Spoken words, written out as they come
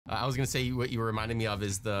I was gonna say what you were reminding me of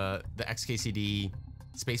is the XKCD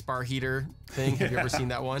spacebar heater thing. Have you ever seen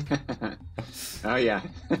that one? Oh yeah.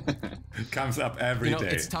 Comes up every day.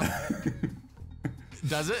 It's tough.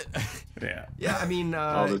 Does it? Yeah. Yeah, I mean,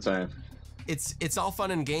 all the time. It's all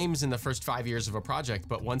fun and games in the first 5 years of a project,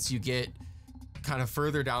 but once you get kind of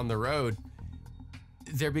further down the road,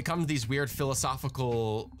 there become these weird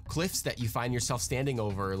philosophical cliffs that you find yourself standing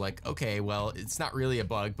over. Like, okay, well, it's not really a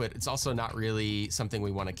bug, but it's also not really something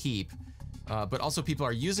we want to keep. But also people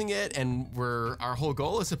are using it, and our whole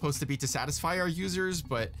goal is supposed to be to satisfy our users,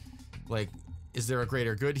 but like, is there a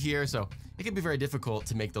greater good here? So it can be very difficult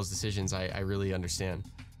to make those decisions. I really understand.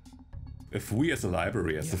 If we as a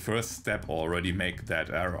library, as the first step, already make that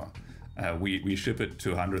error, we ship it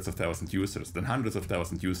to hundreds of thousand users, then hundreds of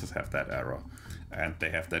thousand users have that error, and they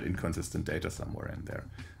have that inconsistent data somewhere in there.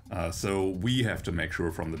 So we have to make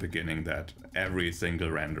sure from the beginning that every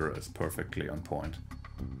single render is perfectly on point.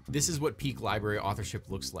 This is what peak library authorship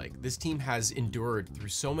looks like. This team has endured through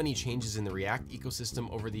so many changes in the React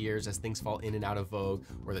ecosystem over the years as things fall in and out of vogue,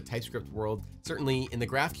 or the TypeScript world. Certainly in the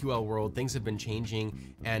GraphQL world, things have been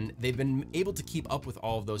changing, and they've been able to keep up with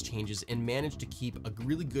all of those changes and manage to keep a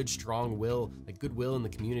really good, strong will, like goodwill in the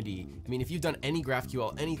community. I mean, if you've done any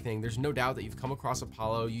GraphQL anything, there's no doubt that you've come across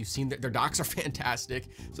Apollo, you've seen that their docs are fantastic,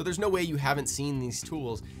 so there's no way you haven't seen these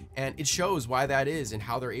tools, and it shows why that is and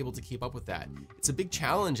how they're able to keep up with that. It's a big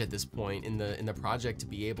challenge at this point in the project to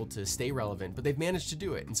be able to stay relevant, but they've managed to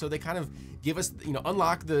do it. And so they kind of give us,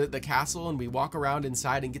 unlock the castle, and we walk around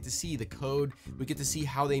inside and get to see the code. We get to see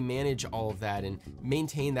how they manage all of that and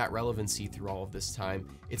maintain that relevancy through all of this time.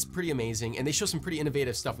 It's pretty amazing, and they show some pretty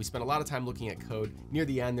innovative stuff. We spent a lot of time looking at code. Near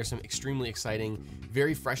the end, there's some extremely exciting,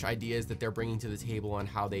 very fresh ideas that they're bringing to the table on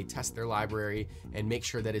how they test their library and make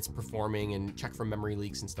sure that it's performing and check for memory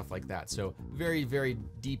leaks and stuff like that. So very, very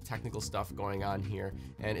deep technical stuff going on here,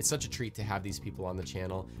 and it's such a treat to have these people on the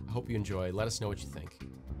channel. I hope you enjoy. Let us know what you think.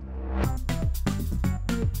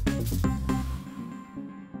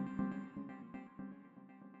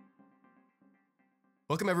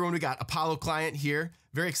 Welcome everyone. We got Apollo Client here.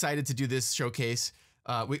 Very excited to do this showcase.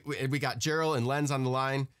 We got Jerel and Lenz on the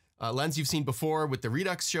line. Lenz, you've seen before with the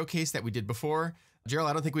Redux showcase that we did before. Jerel,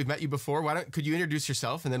 I don't think we've met you before. Could you introduce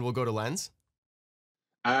yourself, and then we'll go to Lenz?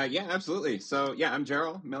 Yeah, absolutely. So yeah, I'm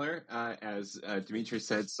Jerel Miller, as Dimitri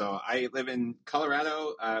said. So I live in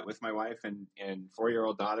Colorado with my wife and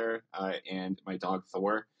 4-year-old daughter and my dog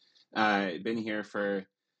Thor. Been here for,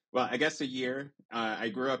 well, I guess a year. I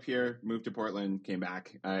grew up here, moved to Portland, came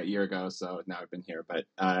back a year ago. So now I've been here. But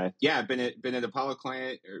yeah, I've been at Apollo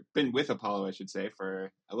Client, or been with Apollo, I should say,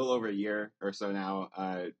 for a little over a year or so now,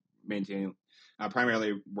 maintaining,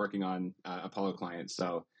 primarily working on Apollo Client.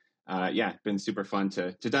 So yeah, been super fun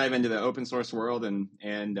to dive into the open source world and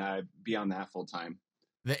be on that full time.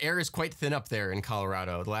 The air is quite thin up there in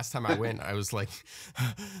Colorado. The last time I went, I was like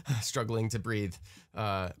struggling to breathe.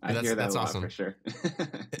 I hear that a lot, awesome. For sure.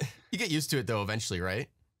 You get used to it though eventually, right?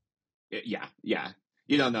 Yeah.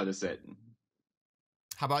 You don't notice it.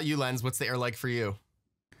 How about you, Lenz? What's the air like for you?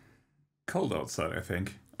 Cold outside, I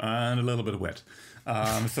think, and a little bit wet.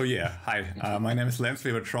 So yeah, hi, my name is Lenz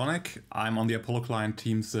Weber-Tronic. I'm on the Apollo Client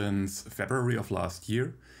team since February of last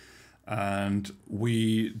year. And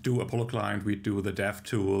we do Apollo Client, we do the dev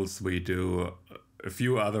tools, we do a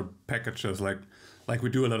few other packages, like we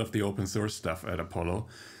do a lot of the open source stuff at Apollo.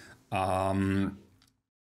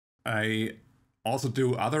 I also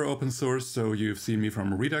do other open source, so you've seen me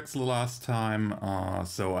from Redux the last time,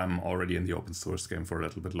 so I'm already in the open source game for a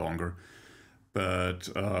little bit longer. But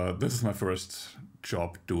this is my first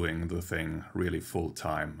job doing the thing really full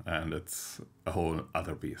time, and it's a whole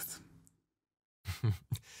other beast.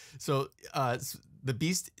 So the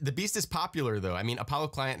beast is popular though. I mean, Apollo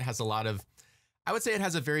Client has a lot of, I would say it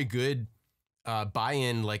has a very good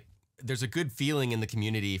buy-in. Like there's a good feeling in the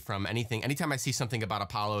community from anything. Anytime I see something about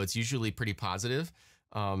Apollo, it's usually pretty positive.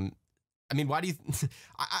 I mean, why do you,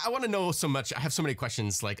 I want to know so much. I have so many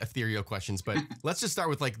questions, like ethereal questions, but let's just start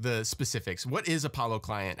with like the specifics. What is Apollo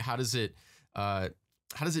Client? How does it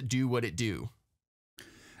do what it do?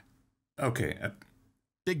 Okay.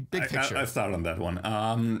 Big picture. I'll start on that one.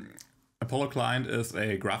 Apollo Client is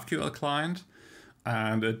a GraphQL client,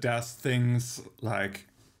 and it does things like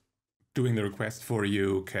doing the request for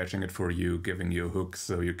you, caching it for you, giving you hooks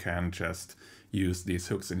so you can just use these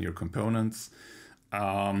hooks in your components.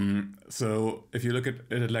 So if you look at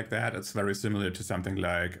it like that, it's very similar to something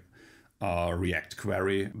like React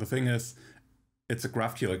Query. The thing is, it's a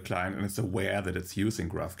GraphQL client and it's aware that it's using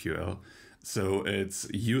GraphQL. So it's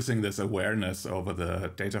using this awareness over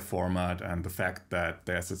the data format and the fact that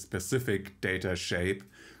there's a specific data shape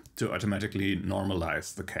to automatically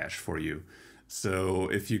normalize the cache for you. So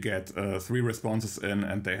if you get 3 responses in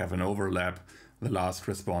and they have an overlap, the last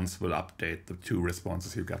response will update the 2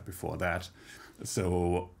 responses you got before that.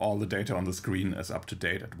 So all the data on the screen is up to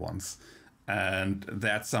date at once. And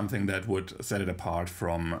that's something that would set it apart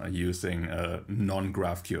from using a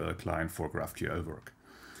non-GraphQL client for GraphQL work.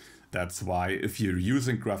 That's why if you're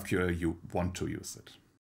using GraphQL, you want to use it.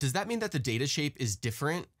 Does that mean that the data shape is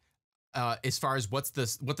different as far as what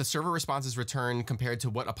the server responses return compared to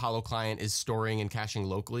what Apollo client is storing and caching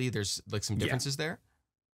locally? There's like some differences there?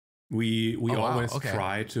 We always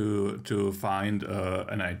try to find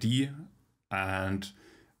an ID, and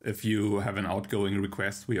if you have an outgoing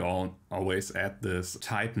request, we always add this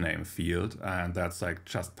type name field, and that's like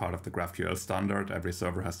just part of the GraphQL standard. Every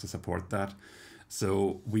server has to support that.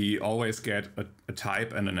 So we always get a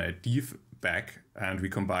type and an ID back, and we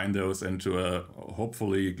combine those into a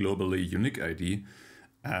hopefully globally unique ID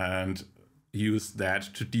and use that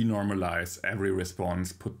to denormalize every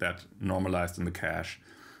response, put that normalized in the cache,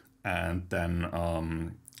 and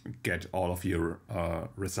then get all of your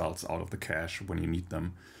results out of the cache when you need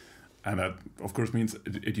them. And that, of course, means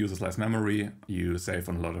it uses less memory. You save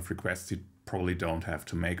on a lot of requests you probably don't have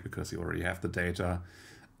to make because you already have the data,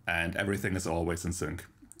 and everything is always in sync.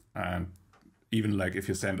 And even like if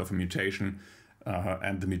you send off a mutation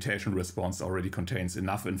and the mutation response already contains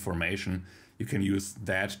enough information, you can use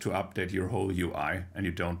that to update your whole UI, and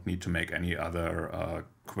you don't need to make any other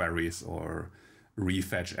queries or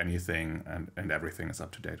refetch anything, and everything is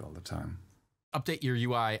up to date all the time. Update your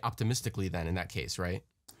UI optimistically then in that case, right?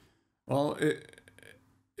 Well,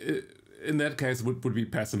 in that case, would be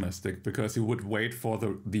pessimistic, because you would wait for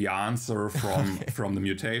the answer from from the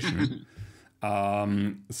mutation.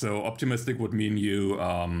 So optimistic would mean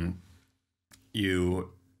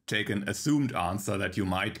you take an assumed answer that you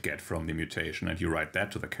might get from the mutation and you write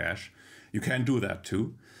that to the cache. You can do that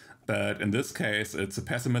too. But in this case, it's a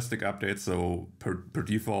pessimistic update. So per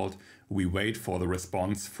default, we wait for the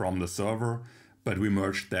response from the server, but we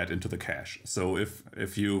merge that into the cache. So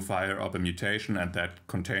if you fire up a mutation and that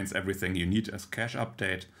contains everything you need as cache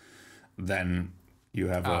update, then you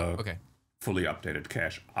have a fully updated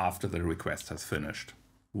cache after the request has finished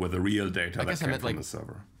with the real data that came from the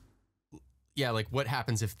server. Yeah, like what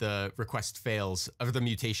happens if the request fails or the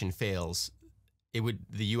mutation fails?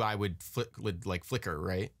 The UI would flicker,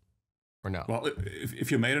 right? Or no? Well,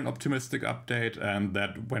 if you made an optimistic update and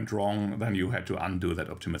that went wrong, then you had to undo that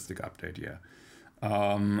optimistic update. Yeah.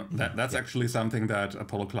 That's actually something that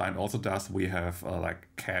Apollo client also does. We have like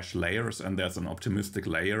cache layers, and there's an optimistic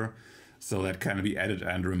layer, so that can be added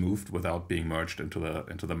and removed without being merged into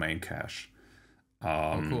the main cache.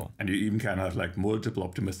 Cool. And you even can have like multiple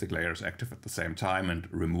optimistic layers active at the same time and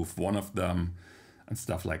remove one of them and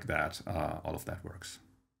stuff like that. All of that works.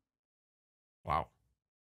 Wow.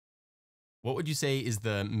 What would you say is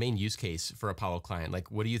the main use case for Apollo client? Like,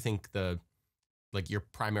 what do you think your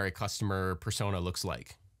primary customer persona looks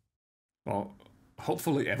like? Well,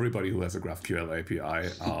 hopefully everybody who has a GraphQL API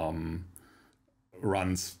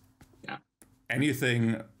runs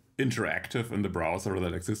anything interactive in the browser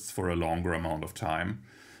that exists for a longer amount of time.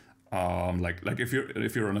 Like if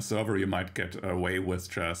you're on a server, you might get away with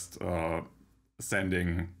just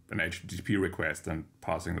sending an HTTP request and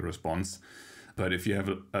passing the response. But if you have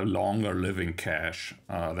a longer living cache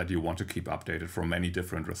that you want to keep updated from many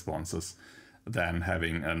different responses, then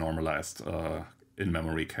having a normalized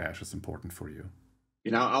in-memory cache is important for you.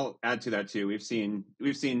 You know, I'll add to that too. We've seen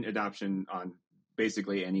adoption on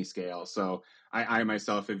basically any scale. So I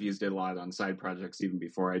myself have used it a lot on side projects even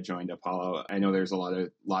before I joined Apollo. I know there's a lot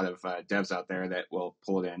of devs out there that will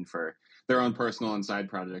pull it in for their own personal and side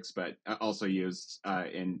projects, but also used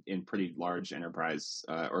in pretty large enterprise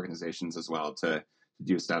organizations as well to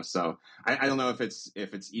do stuff. So I don't know if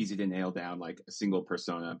it's easy to nail down like a single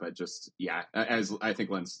persona, but just as I think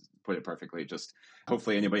Lenz put it perfectly, just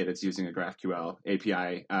hopefully anybody that's using a GraphQL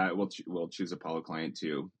API will choose Apollo client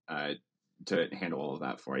to handle all of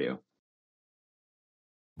that for you.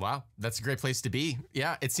 Wow, that's a great place to be.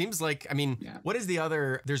 Yeah, it seems like, I mean, what is the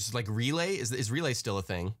other, there's like Relay, is Relay still a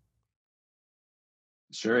thing?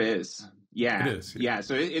 Sure is. Yeah. It is. Yeah.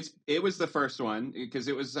 So it was the first one because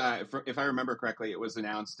it was, if I remember correctly, it was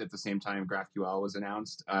announced at the same time GraphQL was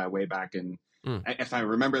announced way back in, if I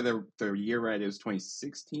remember the year right, it was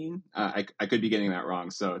 2016. I could be getting that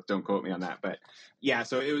wrong, so don't quote me on that. But yeah,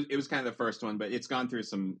 so it was kind of the first one, but it's gone through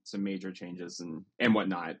some major changes and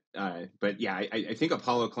whatnot. But yeah, I think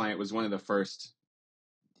Apollo client was one of the first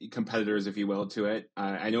competitors, if you will, to it.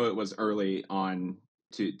 I know it was early on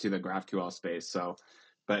to the GraphQL space. So,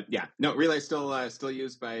 but yeah, no, Relay still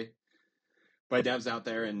used by by devs out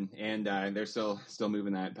there, and they're still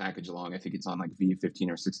moving that package along. I think it's on like V15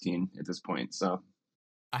 or 16 at this point. So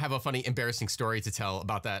I have a funny, embarrassing story to tell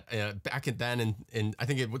about that. Back then, and I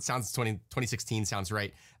think it sounds 2016 sounds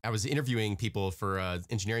right. I was interviewing people for an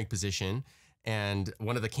engineering position, and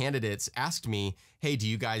one of the candidates asked me, "Hey,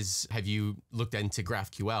 have you looked into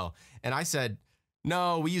GraphQL?" And I said,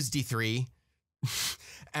 "No, we use D3."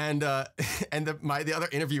 And the other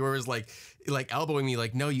interviewer was like elbowing me,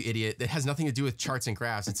 like, "No, you idiot! That has nothing to do with charts and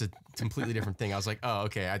graphs. It's a completely different thing." I was like, "Oh,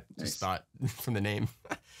 okay." I just thought from the name.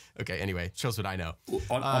 Okay. Anyway, shows what I know.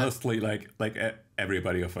 Honestly, like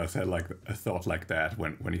everybody of us had like a thought like that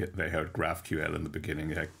when they heard GraphQL in the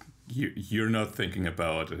beginning. Like you're not thinking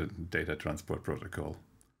about a data transport protocol.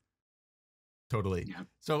 Totally. Yeah.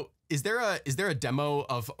 So is there a demo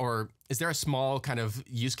of, or is there a small kind of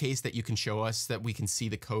use case that you can show us that we can see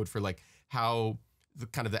the code for, like how the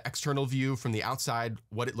kind of the external view from the outside,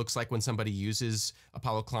 what it looks like when somebody uses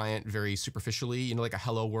Apollo client very superficially, you know, like a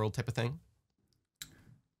hello world type of thing?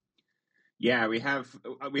 Yeah, we have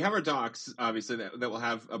our docs, obviously, that will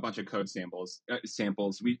have a bunch of code samples.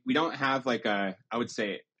 We don't have like I would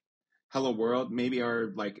say, hello world. Maybe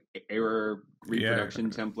our like error reproduction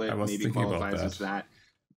template maybe qualifies as that.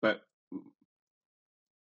 But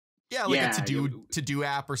yeah, like a to do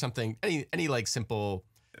app or something. Any like simple.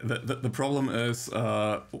 The problem is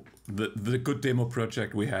the good demo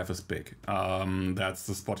project we have is big. That's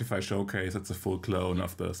the Spotify showcase. It's a full clone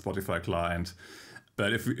of the Spotify client.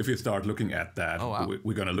 But if you start looking at that,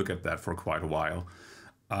 we're going to look at that for quite a while.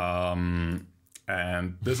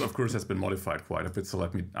 And this, of course, has been modified quite a bit. So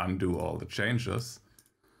let me undo all the changes.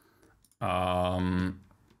 So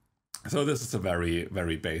this is a very,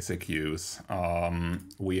 very basic use.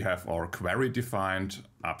 We have our query defined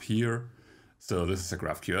up here. So this is a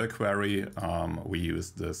GraphQL query. We use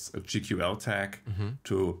this GQL tag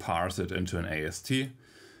to parse it into an AST.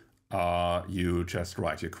 You just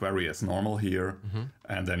write your query as normal here,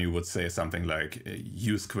 and then you would say something like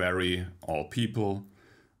use query all people.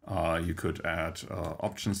 You could add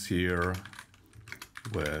options here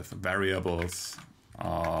with variables.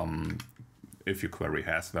 If your query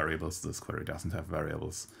has variables, this query doesn't have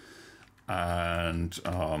variables. And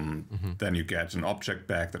then you get an object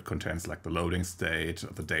back that contains like the loading state,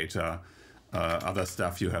 the data. Other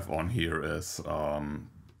stuff you have on here is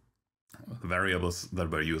variables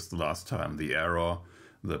that were used the last time, the error,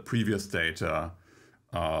 the previous data,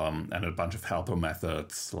 and a bunch of helper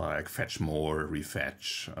methods like fetch more,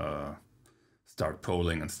 refetch, start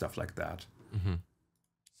polling, and stuff like that.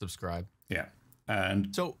 Subscribe. Yeah.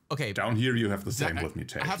 And so, okay, down here you have the same with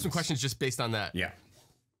mutations. I have some questions just based on that. Yeah.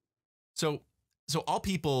 So all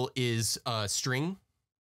people is a string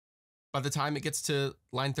by the time it gets to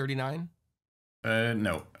line 39?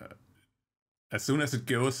 No. As soon as it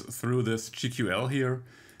goes through this GQL here,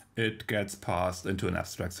 it gets passed into an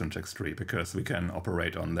abstract syntax tree because we can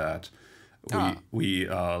operate on that. We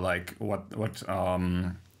like what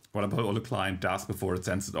Apollo client does before it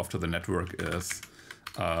sends it off to the network is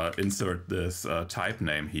insert this type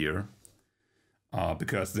name here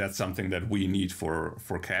because that's something that we need for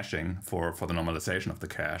caching, for the normalization of the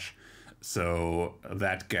cache. So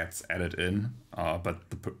that gets added in, but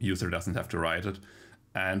the user doesn't have to write it.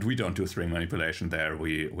 And we don't do string manipulation there.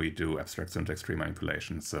 We do abstract syntax tree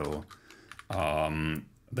manipulation. So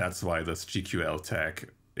that's why this GQL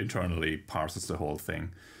tag internally parses the whole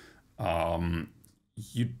thing.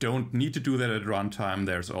 You don't need to do that at runtime.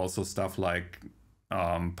 There's also stuff like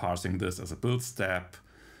parsing this as a build step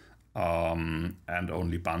and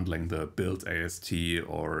only bundling the build AST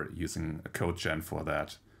or using a code gen for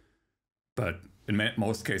that. But in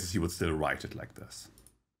most cases, you would still write it like this.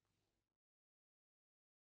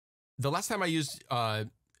 The last time I used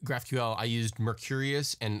GraphQL, I used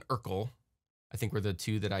Mercurius and Urkel. I think were the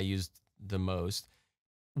two that I used the most.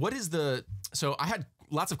 What is so I had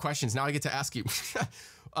lots of questions. Now I get to ask you.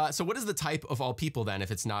 So what is the type of all people then if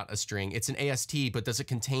it's not a string? It's an AST, but does it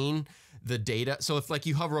contain the data? So if like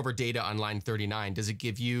you hover over data on line 39, does it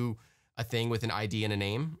give you a thing with an ID and a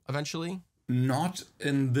name eventually? Not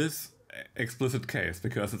in this explicit case,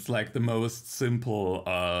 because it's like the most simple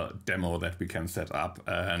demo that we can set up,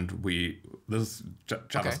 and this is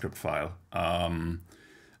JavaScript file,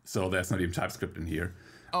 so there's not even TypeScript in here.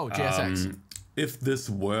 Oh, JSX. If this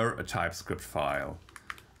were a TypeScript file,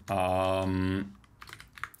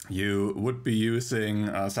 you would be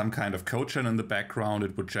using some kind of code gen in the background.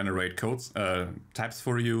 It would generate types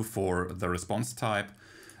for you for the response type.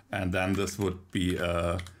 And then this would be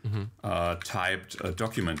a typed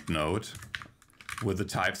document node with the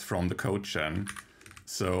types from the code gen.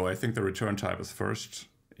 So I think the return type is first.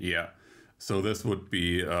 Yeah. So this would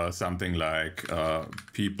be something like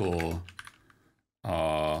people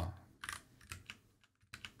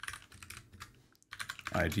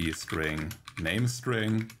ID string, name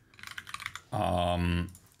string. And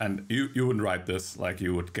you wouldn't write this, like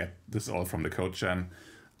you would get this all from the code gen.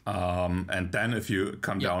 And then if you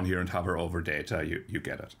come down here and hover over data, you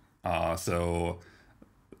get it. So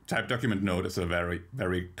type document node is a very,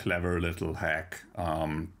 very clever little hack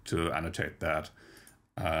to annotate that.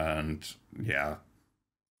 And yeah,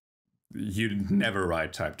 you never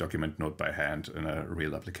write type document node by hand in a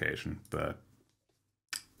real application, but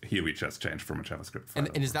here we just changed from a JavaScript file.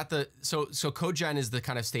 And is that the so CodeGen is the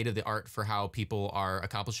kind of state of the art for how people are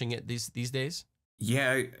accomplishing it these days?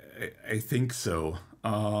 Yeah, I think so.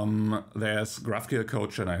 There's GraphQL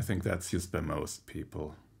CodeGen. I think that's used by most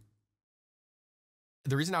people.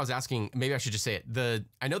 The reason I was asking, maybe I should just say it.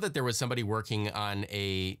 I know that there was somebody working on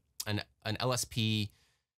an LSP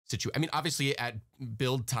situation. I mean, obviously at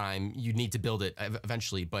build time you need to build it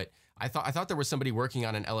eventually, but I thought there was somebody working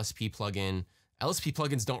on an LSP plugin. LSP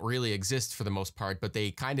plugins don't really exist for the most part, but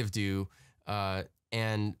they kind of do.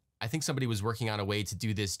 And I think somebody was working on a way to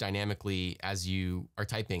do this dynamically as you are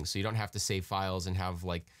typing, so you don't have to save files and have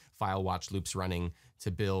like file watch loops running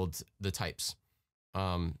to build the types.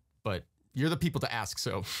 But you're the people to ask,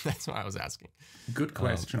 so that's why I was asking. Good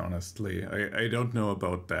question, honestly. I don't know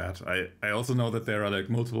about that. I also know that there are like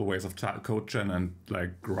multiple ways of CodeGen, and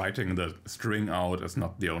like writing the string out is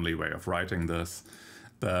not the only way of writing this.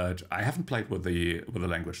 But I haven't played with the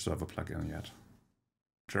language server plugin yet.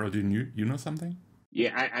 Jerel, you know something?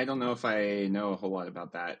 Yeah, I don't know if I know a whole lot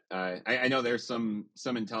about that. I know there's some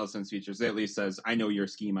IntelliSense features that at least says I know your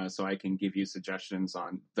schema, so I can give you suggestions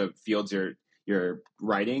on the fields you're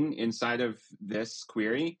writing inside of this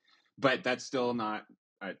query. But that's still not.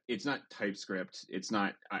 It's not TypeScript. It's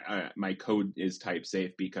not. My code is type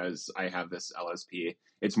safe because I have this LSP.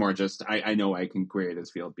 It's more just I know I can query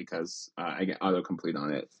this field because I get autocomplete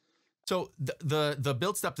on it. So the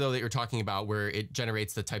build step though that you're talking about, where it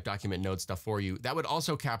generates the type document node stuff for you, that would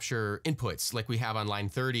also capture inputs like we have on line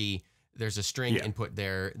 30. There's a string input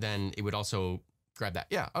there. Then it would also grab that.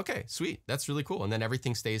 Yeah. Okay. Sweet. That's really cool. And then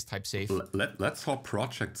everything stays type safe. Let's hop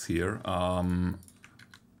projects here.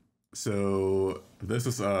 So this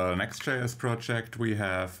is a Next.js project. We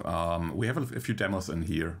have a few demos in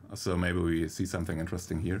here, so maybe we see something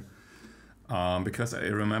interesting here. Because I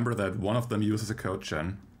remember that one of them uses a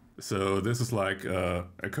CodeGen. So this is like a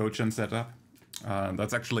CodeGen setup.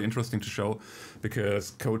 That's actually interesting to show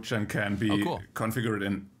because CodeGen can be configured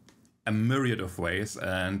in a myriad of ways,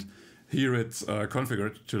 and here it's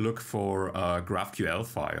configured to look for GraphQL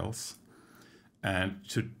files and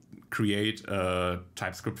to create a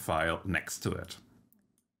TypeScript file next to it.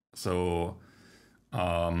 So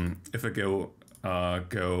if I go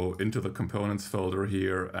into the components folder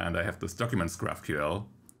here, and I have this documents GraphQL,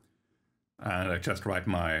 and I just write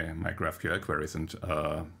my GraphQL queries and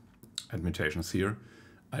mutations here,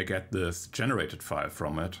 I get this generated file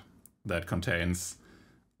from it that contains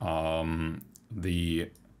the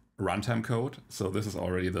runtime code. So this is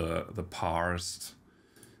already the parsed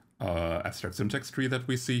abstract syntax tree that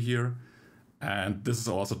we see here, and this is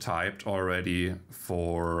also typed already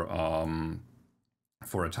for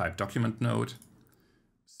a type document node.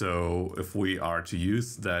 So if we are to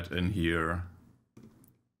use that in here,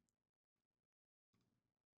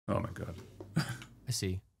 oh my god, I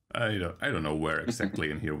see. I don't know where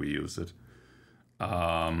exactly in here we use it.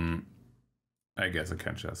 I guess I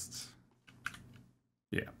can just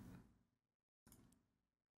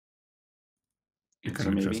You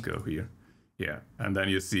can just go here. Yeah, and then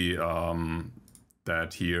you see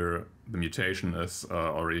that here the mutation is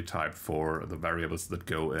already typed for the variables that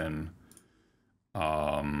go in.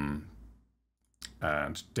 And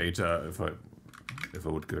data, if I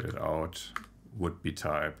would get it out, would be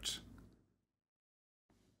typed.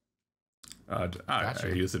 Gotcha. I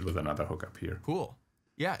use it with another hookup here. Cool.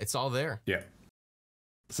 Yeah, it's all there. Yeah.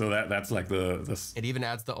 So that's like this. It even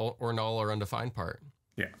adds the or null or undefined part.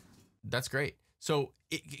 Yeah. That's great. So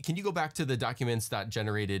can you go back to the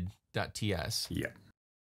documents.generated.ts? Yeah.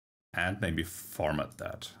 And maybe format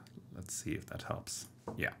that. Let's see if that helps.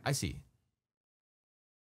 Yeah. I see.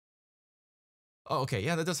 Oh, okay.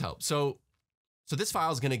 Yeah, that does help. So this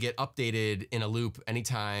file is going to get updated in a loop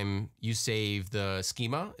anytime you save the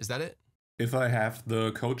schema. Is that it? If I have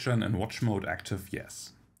the CodeGen in watch mode active,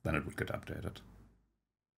 yes, then it would get updated.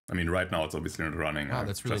 I mean, right now it's obviously not running. Wow,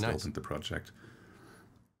 that's really nice. I just opened the project.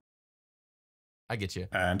 I get you.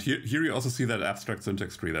 And here you also see that abstract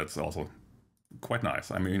syntax tree. That's also quite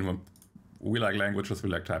nice. I mean, we like languages, we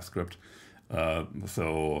like TypeScript.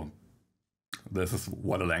 So This is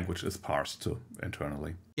what a language is parsed to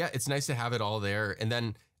internally. Yeah, it's nice to have it all there. And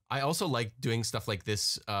then I also like doing stuff like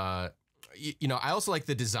this. I also like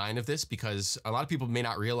the design of this because a lot of people may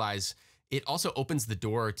not realize it also opens the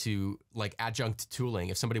door to like adjunct tooling.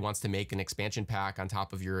 If somebody wants to make an expansion pack on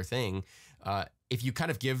top of your thing, if you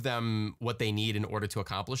kind of give them what they need in order to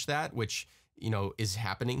accomplish that, which, is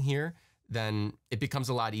happening here, then it becomes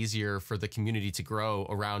a lot easier for the community to grow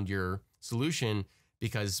around your solution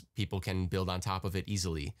because people can build on top of it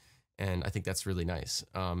easily. And I think that's really nice.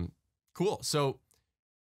 Cool. So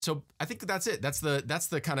I think that's it. That's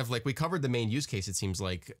the kind of like, we covered the main use case. It seems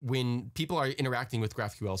like when people are interacting with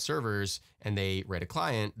GraphQL servers and they write a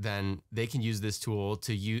client, then they can use this tool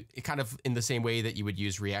to use kind of in the same way that you would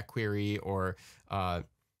use React query or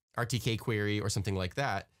RTK query or something like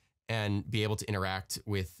that, and be able to interact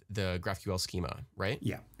with the GraphQL schema, right?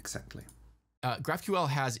 Yeah, exactly. GraphQL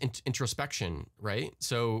has introspection, right?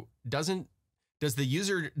 So does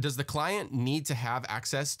the client need to have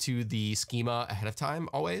access to the schema ahead of time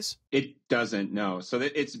always? It doesn't, no. So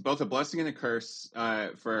it's both a blessing and a curse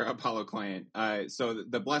for Apollo client. So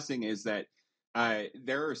the blessing is that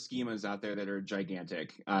there are schemas out there that are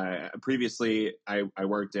gigantic. Previously, I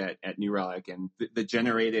worked at New Relic, and the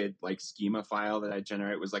generated like schema file that I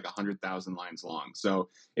generate was like 100,000 lines long. So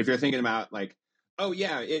if you're thinking about like, oh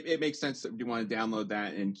yeah, it makes sense that you want to download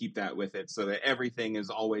that and keep that with it so that everything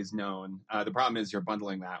is always known. The problem is you're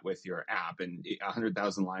bundling that with your app, and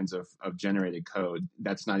 100,000 lines of generated code.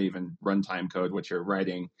 That's not even runtime code, what you're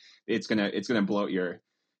writing. It's gonna bloat your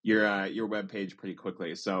web page pretty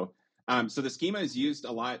quickly. So the schema is used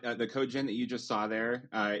a lot. The code gen that you just saw there,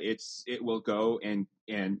 it will go and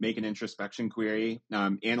make an introspection query,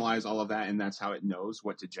 analyze all of that, and that's how it knows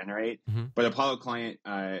what to generate. Mm-hmm. But Apollo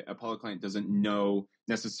client doesn't know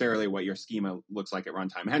necessarily what your schema looks like at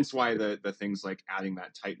runtime. Hence why the things like adding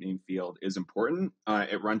that type name field is important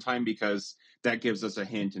at runtime, because that gives us a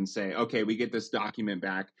hint and say, okay, we get this document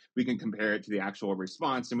back, we can compare it to the actual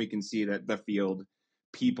response, and we can see that the field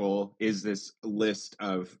people is this list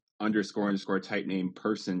of __ type name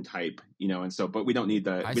person type, and so, but we don't need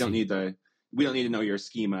we don't need to know your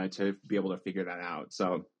schema to be able to figure that out.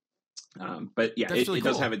 So, but yeah, it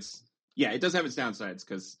does have its downsides,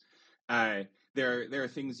 because there are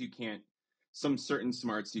things some certain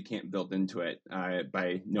smarts you can't build into it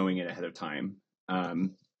by knowing it ahead of time.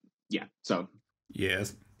 So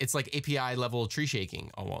yes, it's like API level tree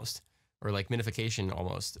shaking almost, or like minification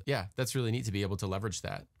almost. Yeah, that's really neat to be able to leverage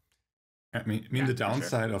that. I mean, the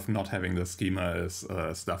downside of not having the schema is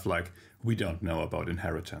stuff like we don't know about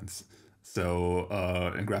inheritance. So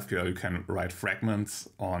in GraphQL, you can write fragments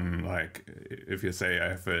on, like, if you say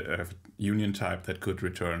I have a union type that could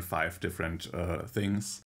return 5 different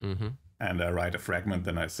things, mm-hmm. and I write a fragment,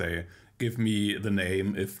 then I say, give me the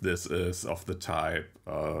name if this is of the type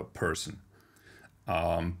person.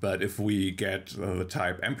 But if we get the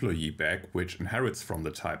type employee back, which inherits from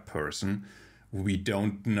the type person, we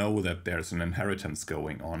don't know that there's an inheritance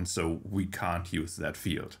going on, so we can't use that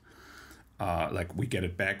field. Like, we get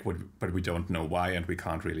it back, but we don't know why, and we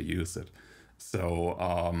can't really use it. So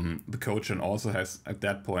the codegen also has, at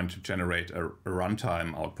that point, to generate a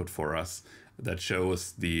runtime output for us that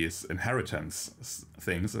shows these inheritance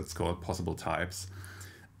things. It's called possible types.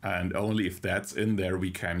 And only if that's in there,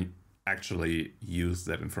 we can actually use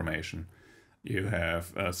that information. You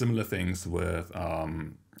have similar things with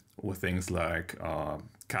things like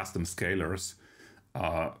custom scalars,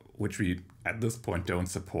 which we at this point don't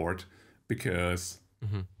support, because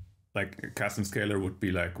like a custom scalar would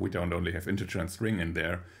be like, we don't only have integer and string in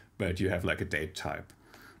there, but you have like a date type.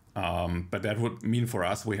 But that would mean for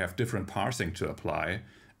us, we have different parsing to apply,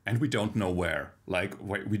 and we don't know where. Like,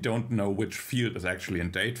 we don't know which field is actually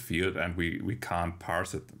in date field, and we can't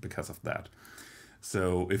parse it because of that.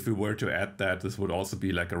 So if we were to add that, this would also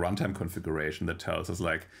be like a runtime configuration that tells us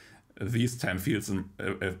like, these 10 fields, and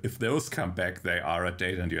if those come back, they are a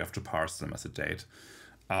date, and you have to parse them as a date.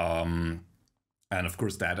 And of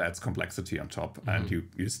course, that adds complexity on top, and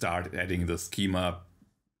you start adding the schema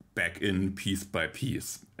back in piece by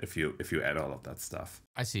piece if you add all of that stuff.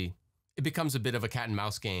 I see. It becomes a bit of a cat and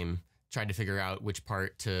mouse game, trying to figure out which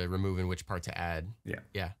part to remove and which part to add. Yeah,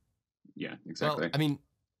 exactly. Well, I mean,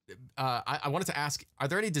 I wanted to ask, are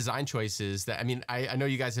there any design choices that, I mean, I know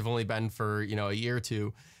you guys have only been for, a year or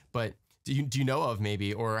two, but do you know of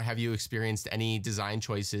maybe, or have you experienced any design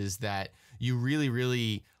choices that you really,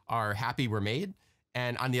 really are happy were made?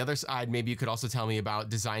 And on the other side, maybe you could also tell me about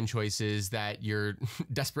design choices that you're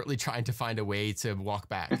desperately trying to find a way to walk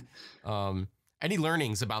back. Any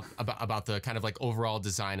learnings about the kind of like overall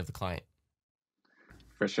design of the client?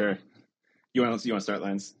 For sure. You want to start,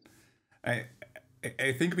 Lenz? I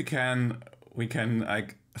I think we can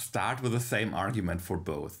like start with the same argument for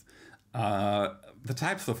both. The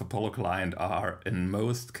types of Apollo client are in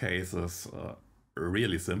most cases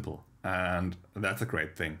really simple, and that's a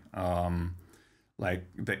great thing. Like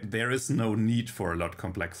there is no need for a lot of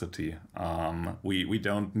complexity. We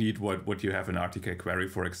don't need what you have in RTK query,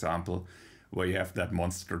 for example, where you have that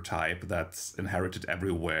monster type that's inherited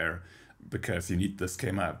everywhere because you need the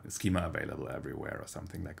schema available everywhere or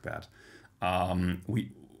something like that.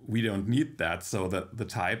 We don't need that, so that the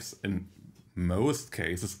types in most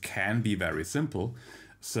cases can be very simple.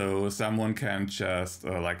 So someone can just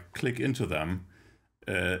like click into them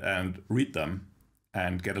and read them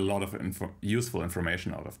and get a lot of useful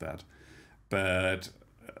information out of that. But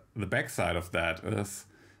the backside of that is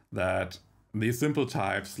that these simple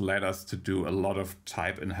types led us to do a lot of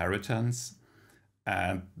type inheritance,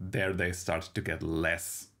 and there they start to get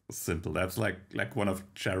less simple. That's like one of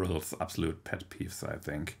Jerel's absolute pet peeves, I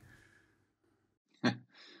think.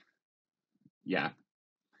 Yeah.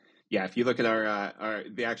 If you look at our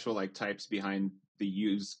the actual like types behind the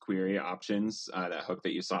use query options, that hook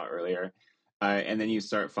that you saw earlier, and then you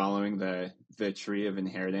start following the tree of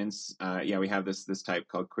inheritance. We have this type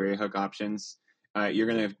called query hook options. You're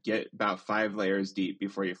going to get about 5 layers deep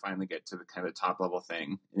before you finally get to the kind of top level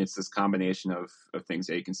thing. And it's this combination of things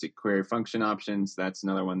that you can see. Query function options, that's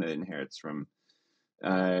another one that inherits from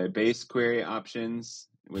base query options,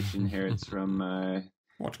 which inherits from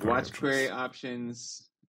watch query options.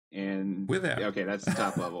 And okay, that's the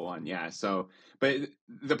top level one. Yeah. So, but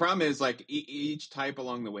the problem is like each type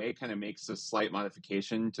along the way kind of makes a slight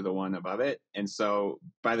modification to the one above it. And so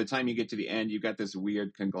by the time you get to the end, you've got this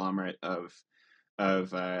weird conglomerate of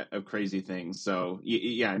crazy things. So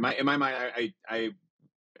yeah, in my mind, I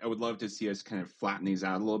would love to see us kind of flatten these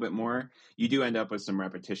out a little bit more. You do end up with some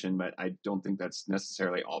repetition, but I don't think that's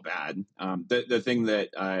necessarily all bad. The thing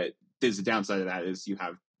that is the downside of that is you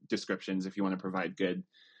have descriptions if you want to provide good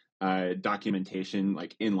documentation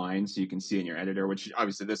like inline so you can see in your editor, which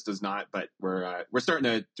obviously this does not, but we're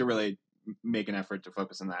starting to really make an effort to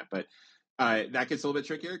focus on that. But that gets a little bit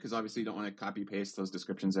trickier because obviously you don't want to copy paste those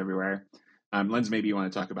descriptions everywhere. Lenz, maybe you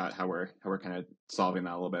want to talk about how we're kind of solving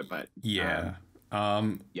that a little bit, but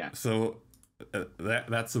so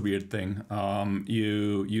that's a weird thing.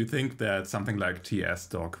 You think that something like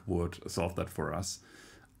tsdoc would solve that for us.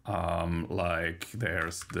 Like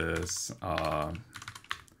there's this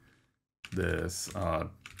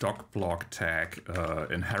doc block tag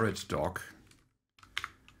inherit doc,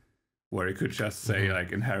 where you could just say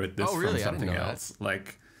like inherit this from something else.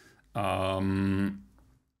 Like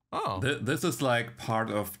this is like part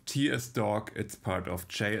of tsdoc, it's part of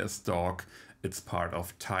jsdoc, it's part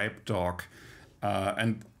of typedoc,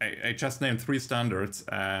 and I just named 3 standards,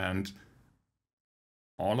 and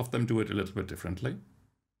all of them do it a little bit differently.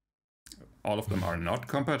 All of them are not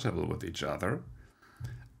compatible with each other.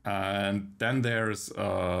 And then there's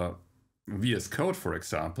VS Code, for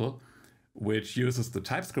example, which uses the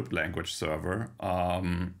TypeScript language server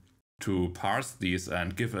to parse these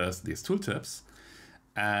and give us these tooltips.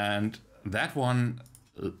 And that one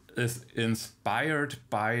is inspired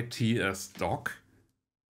by tsdoc,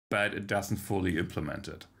 but it doesn't fully implement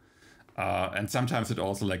it. And sometimes it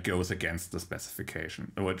also like goes against the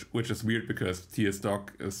specification, which is weird because tsdoc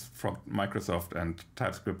is from Microsoft and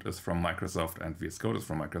TypeScript is from Microsoft and VS Code is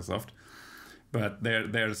from Microsoft. But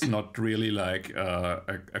there's not really like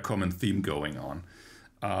a common theme going on.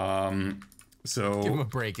 So give them a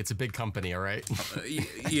break. It's a big company, all right?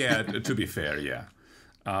 Yeah, to be fair, yeah.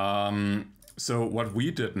 So what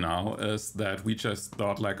we did now is that we just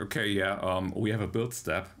thought like, okay, yeah, we have a build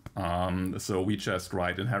step. So we just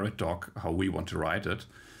write inherit doc how we want to write it,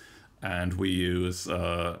 and we use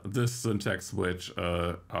this syntax, which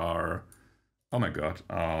are, oh my god,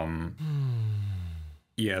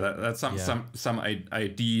 yeah, that's some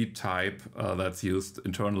ID type that's used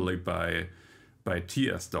internally by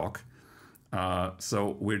tsdoc.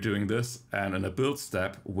 So we're doing this, and in a build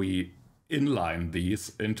step we inline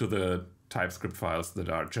these into the TypeScript files that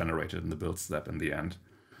are generated in the build step in the end.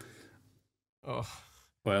 Oh.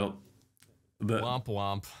 Well, womp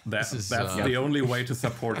womp. That's the only way to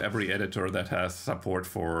support every editor that has support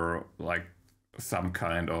for like some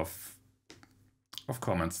kind of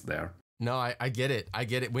comments there. No, I get it. I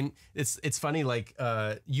get it. When it's funny, like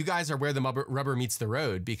you guys are where the rubber meets the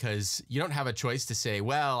road, because you don't have a choice to say,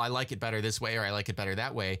 well, I like it better this way or I like it better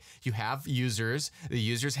that way. You have users. The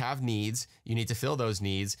users have needs. You need to fill those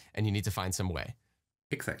needs, and you need to find some way.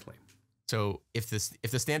 Exactly. So if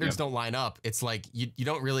the standards don't line up, it's like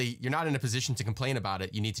you're not in a position to complain about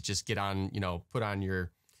it. You need to just get on, put on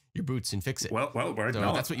your your boots and fix it. Well, right so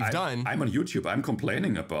now that's what you've done. I'm on YouTube. I'm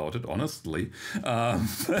complaining about it, honestly. But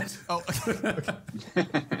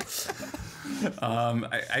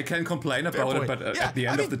I can complain about it, but at the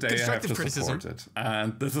end of the day, I have to support it.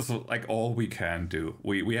 And this is like all we can do.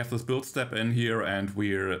 We have this build step in here, and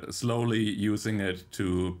we're slowly using it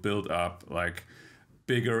to build up like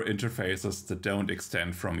bigger interfaces that don't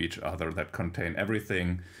extend from each other, that contain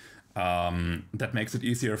everything. That makes it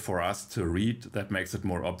easier for us to read, that makes it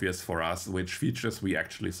more obvious for us which features we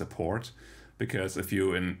actually support. Because if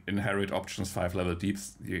you inherit options 5 level deep,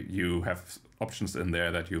 you have options in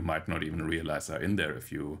there that you might not even realize are in there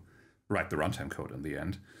if you write the runtime code in the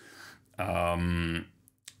end. And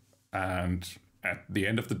at the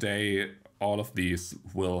end of the day, all of these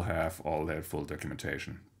will have all their full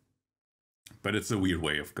documentation. But it's a weird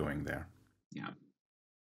way of going there. Yeah.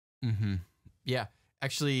 Mm-hmm. Yeah.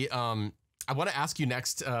 Actually, I want to ask you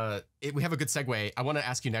next, we have a good segue. I want to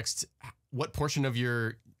ask you next, what portion of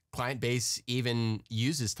your client base even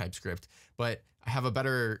uses TypeScript? But I have a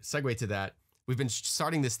better segue to that. We've been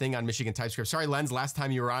starting this thing on Michigan TypeScript. Sorry, Lenz, last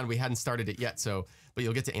time you were on, we hadn't started it yet, but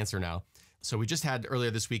you'll get to answer now. So we just had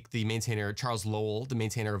earlier this week the maintainer, Charles Lowell, the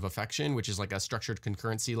maintainer of Affection, which is like a structured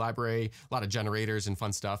concurrency library, a lot of generators and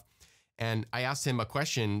fun stuff. And I asked him a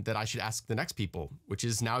question that I should ask the next people, which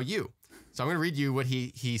is now you. So I'm going to read you what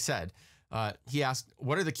he said. He asked,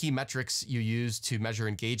 what are the key metrics you use to measure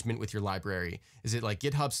engagement with your library? Is it like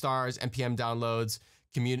GitHub stars, NPM downloads,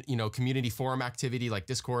 community forum activity like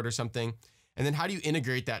Discord or something? And then how do you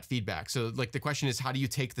integrate that feedback? So like the question is, how do you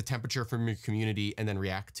take the temperature from your community and then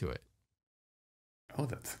react to it? Oh,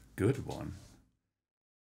 that's a good one.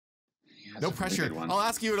 Yeah, no pressure. Really I'll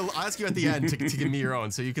ask you at the end to give me your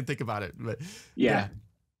own so you can think about it. But yeah.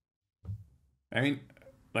 I mean,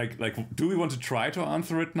 like, do we want to try to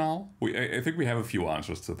answer it now? I think we have a few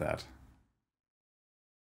answers to that.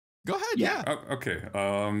 Go ahead. Yeah. Oh, okay.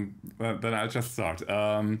 Then I'll just start.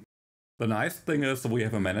 The nice thing is we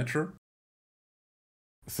have a manager,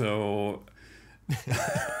 so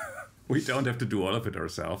we don't have to do all of it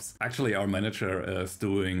ourselves. Actually, our manager is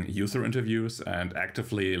doing user interviews and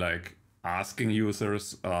actively like asking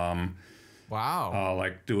users. Wow.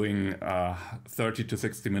 Like doing a 30 to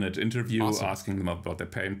 60 minute interview, awesome. Asking them about their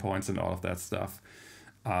pain points and all of that stuff.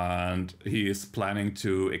 And he is planning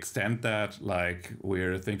to extend that. Like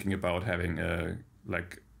we're thinking about having a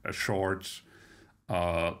short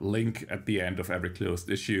link at the end of every closed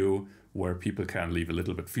issue where people can leave a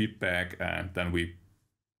little bit feedback, and then we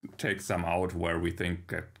take some out where we think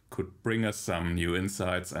that could bring us some new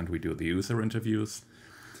insights, and we do the user interviews.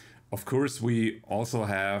 Of course, we also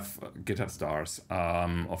have GitHub stars.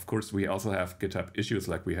 Of course, we also have GitHub issues.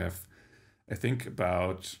 Like we have, I think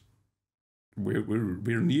about,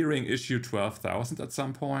 we're nearing issue 12,000 at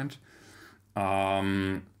some point.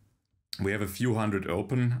 We have a few hundred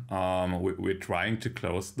open. We're trying to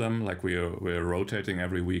close them. Like we're rotating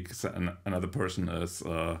every week. So another person is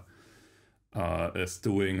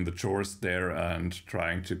doing the chores there and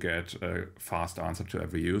trying to get a fast answer to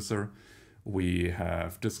every user. We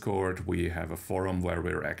have Discord, we have a forum where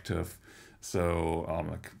we're active, so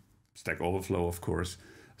like Stack Overflow, of course.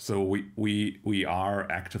 So we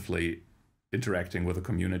are actively interacting with the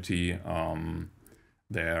community.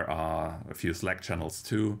 There are a few Slack channels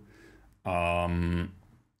too.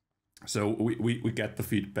 So we get the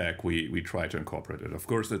feedback, we try to incorporate it. Of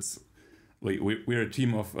course, we're a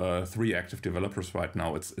team of 3 active developers right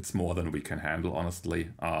now. It's more than we can handle, honestly,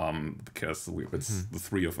 because it's the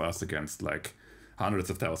 3 of us against like hundreds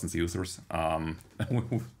of thousands of users.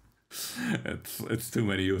 It's too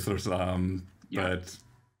many users. But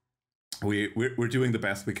we're doing the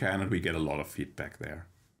best we can, and we get a lot of feedback there.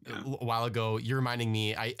 A while ago, you're reminding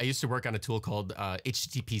me, I used to work on a tool called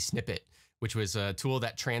HTTP Snippet, which was a tool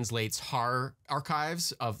that translates HAR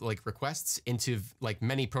archives of like requests into like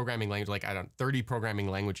many programming languages, like 30 programming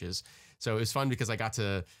languages. So it was fun because I got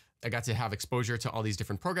to have exposure to all these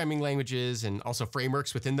different programming languages, and also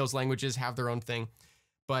frameworks within those languages have their own thing.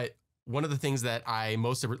 But one of the things that I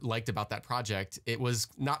most liked about that project, it was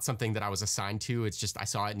not something that I was assigned to. It's just I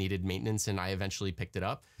saw it needed maintenance, and I eventually picked it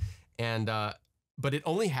up. And but it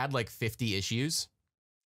only had like 50 issues,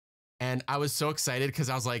 and I was so excited because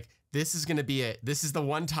I was like, this is going to be it. This is the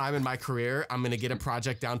one time in my career I'm going to get a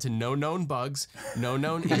project down to no known bugs, no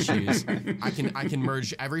known issues. I can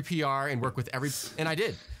merge every PR and work with and I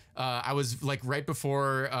did. I was like right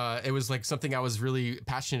before it was like something I was really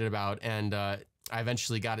passionate about, and I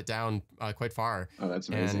eventually got it down quite far. Oh, that's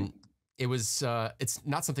amazing. it was it's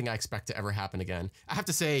not something I expect to ever happen again. I have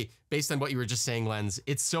to say, based on what you were just saying, Lenz,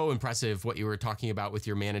 it's so impressive what you were talking about with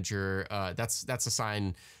your manager. That's a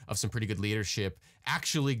sign of some pretty good leadership.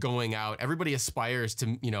 Actually going out, everybody aspires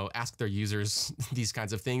to, you know, ask their users these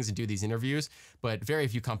kinds of things and do these interviews, but very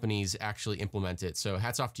few companies actually implement it. So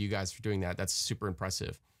hats off to you guys for doing that. That's super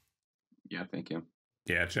impressive. Yeah, thank you.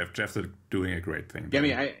 Yeah, Jeff's doing a great thing. Yeah,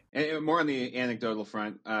 I mean, more on the anecdotal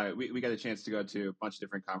front. We got a chance to go to a bunch of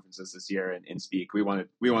different conferences this year and speak. We want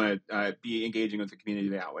to be engaging with the community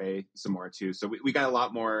that way some more too. So we got a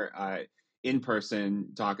lot more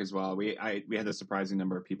in-person talk as well. We had a surprising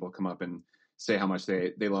number of people come up and say how much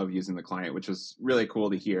they love using the client, which was really cool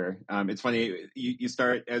to hear. It's funny, you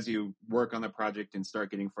start, as you work on the project and start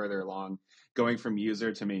getting further along, going from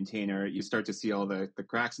user to maintainer, you start to see all the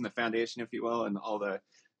cracks in the foundation, if you will, and all the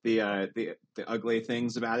ugly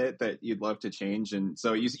things about it that you'd love to change. And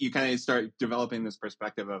so you kind of start developing this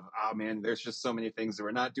perspective of, oh man, there's just so many things that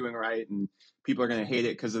we're not doing right, and people are going to hate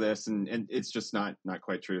it because of this, and it's just not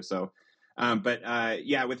quite true. So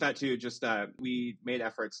yeah, with that too, just we made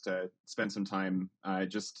efforts to spend some time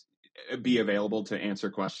just be available to answer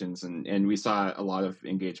questions, and we saw a lot of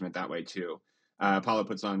engagement that way too. Apollo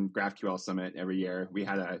puts on GraphQL Summit every year. We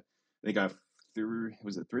had a 3 or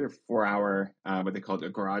 4 hour what they called a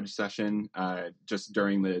garage session just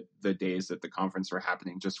during the days that the conference were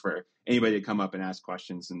happening, just for anybody to come up and ask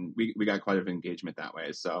questions, and we got quite a bit of engagement that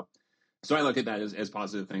way. So I look at that as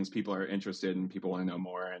positive things. People are interested and people want to know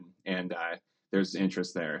more, and there's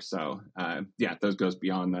interest there. So yeah, those goes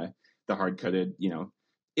beyond the hard coded, you know,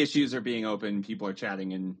 issues are being open. People are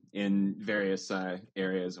chatting in various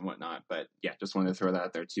areas and whatnot. But yeah, just wanted to throw that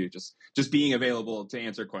out there too. Just being available to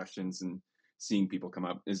answer questions and seeing people come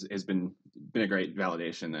up has been a great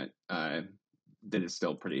validation that is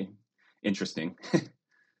still pretty interesting.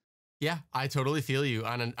 Yeah, I totally feel you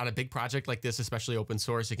on a big project like this, especially open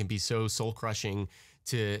source. It can be so soul crushing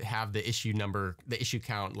to have the issue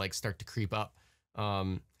count like start to creep up.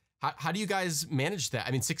 How do you guys manage that?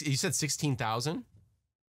 I mean, you said 16,000.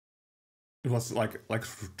 It was like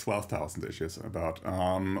 12,000 issues about.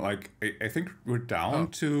 I think we're down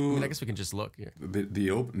to. I mean, I guess we can just look here.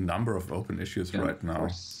 The number of open issues right now.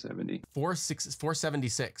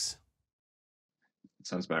 476.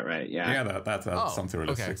 Sounds about right. Yeah. Yeah, that's something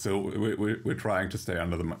realistic. Okay. So we're trying to stay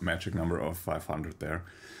under the magic number of 500 there.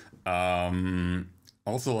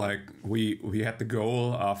 Also, like we had the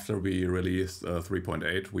goal after we released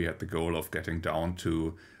 3.8, we had the goal of getting down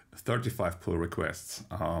to 35 pull requests.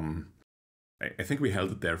 I think we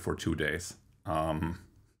held it there for 2 days.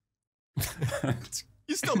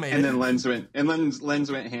 You still made and it. Then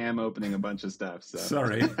Lenz went ham opening a bunch of stuff. So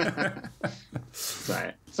sorry.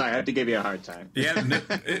 Sorry, I have to give you a hard time. Yeah,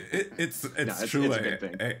 it's true. It's a good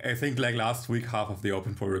thing. I think like last week, half of the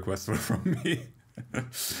open pull requests were from me.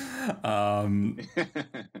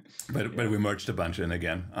 But we merged a bunch in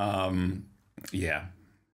again. Yeah,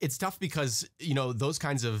 it's tough because, you know, those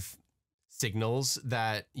kinds of signals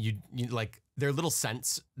that you like, they're little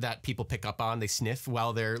scents that people pick up on, they sniff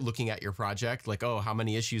while they're looking at your project, like, oh, how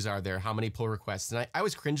many issues are there, how many pull requests? And I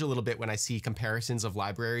always cringe a little bit when I see comparisons of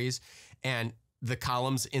libraries, and the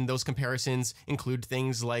columns in those comparisons include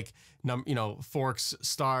things like forks,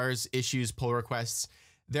 stars, issues, pull requests.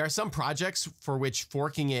 There are some projects for which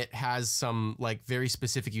forking it has some like very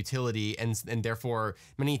specific utility, and therefore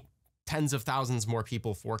many tens of thousands more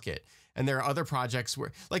people fork it. And there are other projects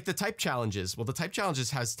where, like the type challenges, well, the type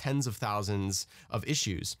challenges has tens of thousands of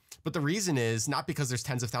issues. But the reason is not because there's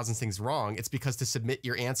tens of thousands of things wrong. It's because to submit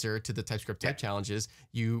your answer to the TypeScript type challenges,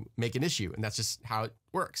 you make an issue. And that's just how it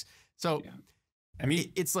works. So I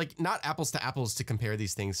mean, it's like not apples to apples to compare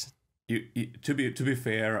these things. To be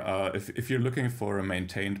fair, if you're looking for a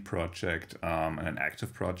maintained project and an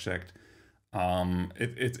active project,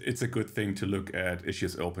 it's a good thing to look at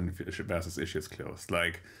issues open versus issues closed.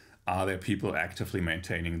 Like, are there people actively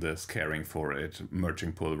maintaining this, caring for it,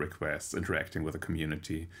 merging pull requests, interacting with the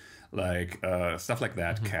community? Like stuff like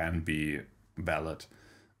that can be valid.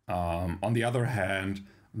 On the other hand,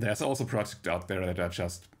 there's also projects out there that are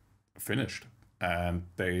just finished and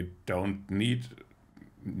they don't need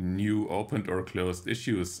new opened or closed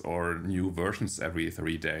issues or new versions every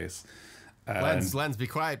 3 days. Lenz, be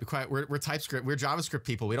quiet. We're TypeScript. We're JavaScript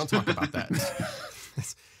people. We don't talk about that.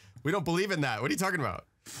 We don't believe in that. What are you talking about?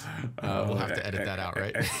 We'll have to edit that out,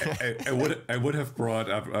 right? I would have brought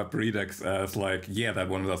up Redux as like, yeah, that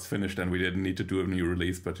one was finished and we didn't need to do a new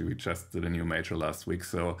release, but we just did a new major last week.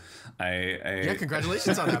 So yeah,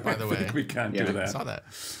 congratulations on that, by the way. We can't do that. I saw that.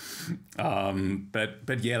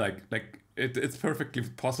 But yeah, like it's perfectly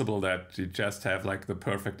possible that you just have like the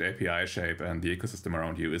perfect API shape and the ecosystem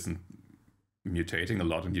around you isn't mutating a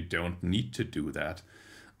lot, and you don't need to do that.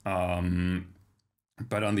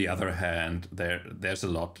 But on the other hand, there's a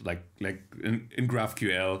lot like in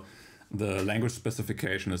GraphQL, the language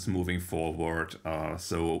specification is moving forward.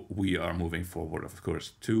 So we are moving forward, of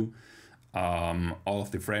course, too. All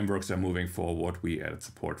of the frameworks are moving forward. We added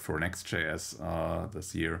support for Next.js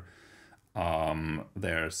this year.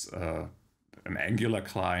 There's an Angular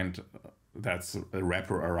client that's a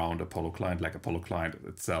wrapper around Apollo client, like Apollo client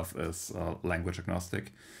itself is language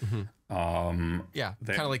agnostic. Yeah,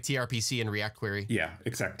 kind of like TRPC and React Query. Yeah,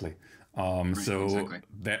 exactly. Exactly.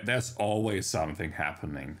 There's always something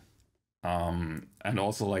happening. And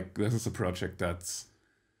also, like, this is a project that's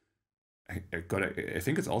I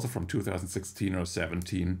think it's also from 2016 or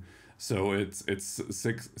 17. So it's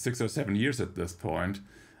 6 or 7 years at this point,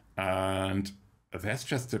 and there's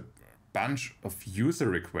just a bunch of user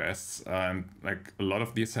requests, and like a lot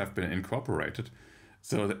of these have been incorporated.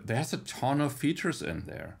 So there's a ton of features in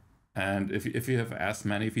there, and if you have as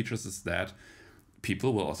many features as that,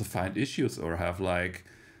 people will also find issues or have like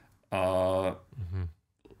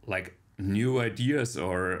new ideas,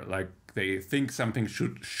 or like they think something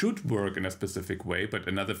should work in a specific way, but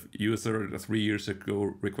another user 3 years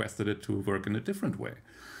ago requested it to work in a different way.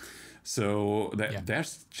 So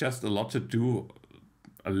there's just a lot to do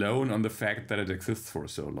alone on the fact that it exists for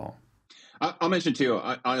so long. I'll mention too,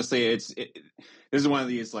 honestly, this is one of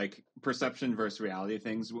these like perception versus reality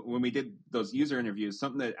things. When we did those user interviews,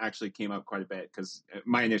 something that actually came up quite a bit, because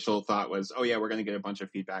my initial thought was, oh yeah, we're going to get a bunch of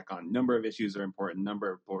feedback on number of issues are important,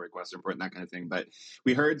 number of pull requests are important, that kind of thing. But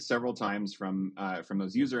we heard several times from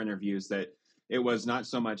those user interviews that it was not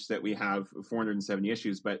so much that we have 470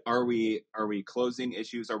 issues, but are we closing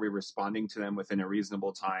issues? Are we responding to them within a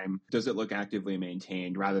reasonable time? Does it look actively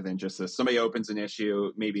maintained, rather than just this, somebody opens an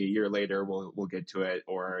issue, maybe a year later we'll get to it,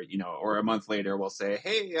 or or a month later we'll say,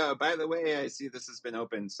 hey, by the way, I see this has been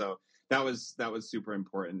opened. So that was super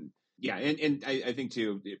important. Yeah, and I think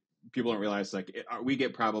too, people don't realize, like, we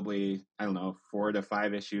get probably, I don't know, 4 to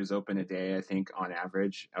 5 issues open a day, I think, on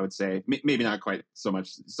average. I would say maybe not quite so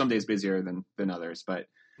much, some days busier than others, but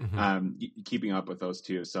keeping up with those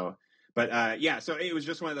two. So but so it was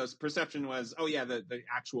just one of those. Perception was, oh yeah, the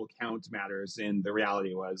actual count matters, and the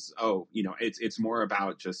reality was, oh, it's more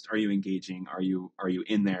about just, are you engaging, are you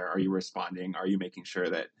in there, are you responding, are you making sure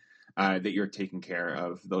that that you're taking care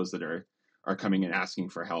of those that are coming and asking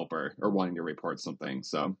for help, or wanting to report something.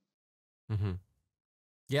 So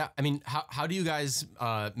yeah, I mean, how do you guys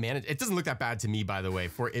manage? It doesn't look that bad to me, by the way.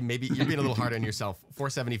 Maybe you're being a little hard on yourself.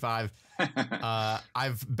 475.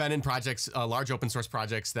 I've been in projects, large open source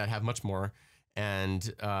projects that have much more, and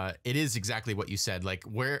it is exactly what you said. Like,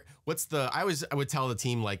 I would tell the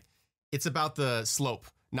team, like, it's about the slope,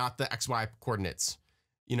 not the XY coordinates.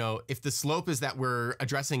 If the slope is that we're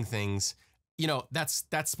addressing things,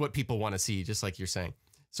 that's what people want to see, just like you're saying.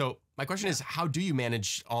 So my question is, how do you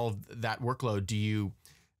manage all of that workload? Do you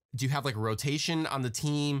have like rotation on the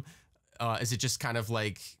team? Is it just kind of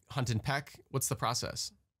like hunt and peck? What's the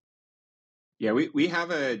process? Yeah, we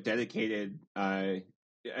have a dedicated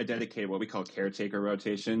what we call caretaker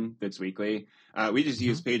rotation that's weekly. We just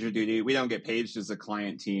use PagerDuty. We don't get paged as a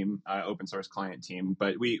client team, open source client team,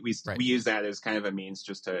 but we use that as kind of a means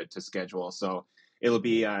just to schedule. So it'll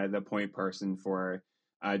be the point person for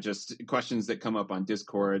just questions that come up on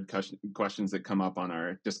Discord, questions that come up on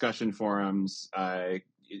our discussion forums,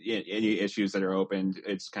 any issues that are opened.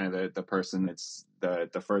 It's kind of the person that's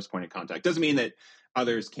the first point of contact. Doesn't mean that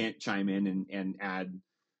others can't chime in and add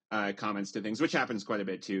comments to things, which happens quite a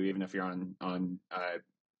bit too. Even if you're on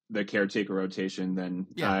the caretaker rotation, then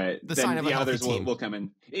the others will come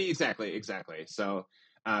in. Exactly. So.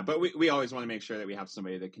 But we always want to make sure that we have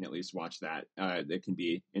somebody that can at least watch that, that can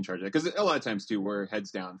be in charge of it. Because a lot of times too, we're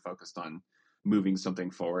heads down focused on moving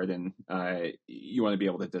something forward, and you want to be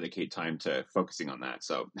able to dedicate time to focusing on that.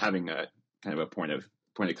 So having a kind of a point of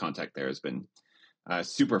contact there has been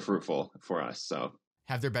super fruitful for us. So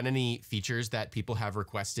have there been any features that people have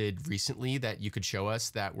requested recently that you could show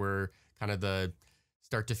us that were kind of the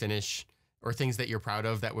start to finish, or things that you're proud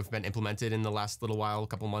of that have been implemented in the last little while, a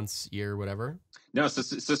couple months, year, whatever? No, so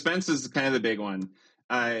Suspense is kind of the big one.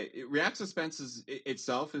 React Suspense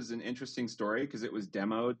itself is an interesting story because it was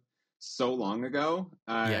demoed so long ago.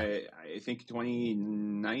 I think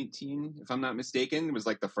 2019, if I'm not mistaken, was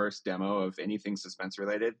like the first demo of anything suspense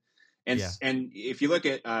related. And if you look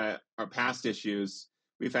at our past issues,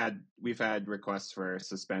 we've had requests for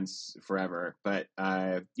suspense forever. But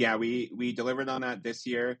we delivered on that this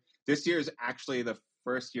year. This year is actually the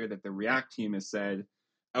first year that the React team has said,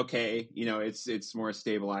 okay, it's more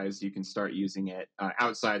stabilized. You can start using it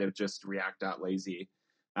outside of just React.lazy.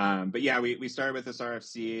 But yeah, we started with this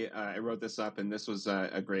RFC. I wrote this up, and this was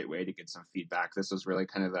a great way to get some feedback. This was really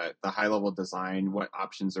kind of the high level design. What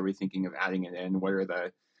options are we thinking of adding it in? What are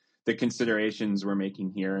the considerations we're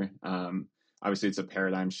making here? Obviously, it's a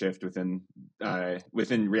paradigm shift within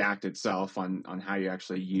React itself on how you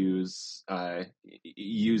actually use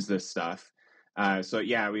this stuff. So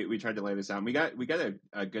yeah, we tried to lay this out. And we got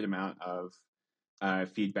a good amount of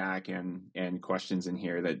feedback and questions in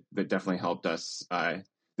here that definitely helped us.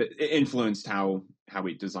 That influenced how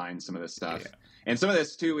we designed some of this stuff. Yeah. And some of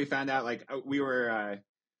this too, we found out like we were a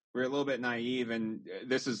little bit naive, and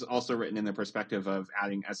this is also written in the perspective of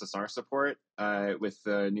adding SSR support with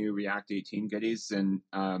the new React 18 goodies. And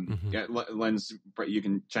yeah, Lenz, you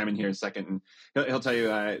can chime in here in a second, and he'll tell you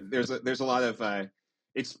there's a lot of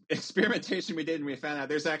experimentation we did, and we found out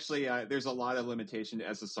there's actually there's a lot of limitation to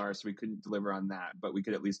SSR, so we couldn't deliver on that, but we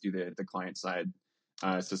could at least do the client side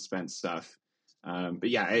suspense stuff. But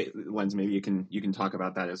yeah, Lenz, maybe you can talk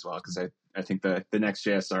about that as well, because I think the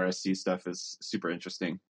Next.js RSC stuff is super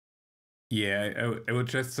interesting. Yeah, I would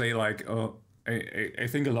just say like I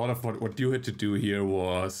think a lot of what you had to do here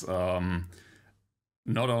was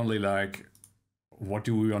not only like what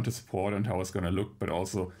do we want to support and how it's going to look, but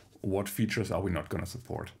also what features are we not going to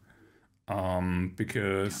support.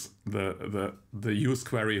 Because the use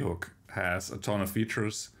query hook has a ton of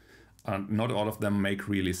features. Not all of them make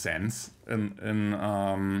really sense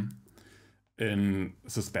in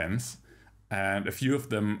Suspense, and a few of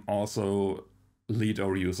them also lead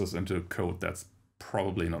our users into code that's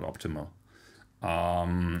probably not optimal.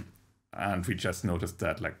 And we just noticed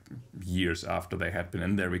that like years after they had been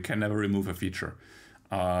in there, we can never remove a feature.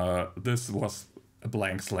 This was a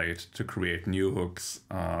blank slate to create new hooks,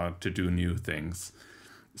 to do new things.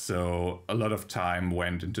 So a lot of time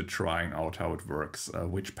went into trying out how it works,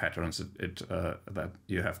 which patterns that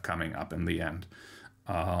you have coming up in the end,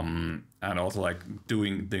 and also like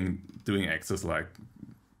doing access, like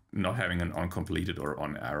not having an uncompleted or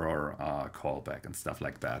on error callback and stuff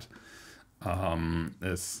like that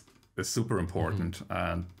is super important.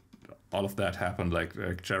 And all of that happened like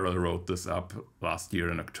Jerel wrote this up last year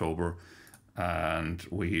in October, and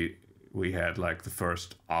we had like the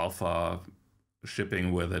first alpha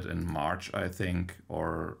shipping with it in March, I think,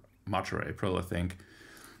 or March or April, I think.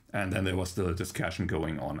 And then there was still a discussion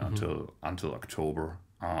going on until October,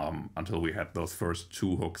 until we had those first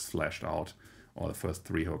 2 hooks fleshed out, or the first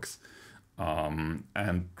 3 hooks.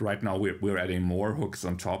 And right now we're adding more hooks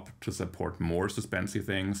on top to support more suspensey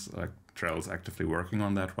things. Like Jerel's actively working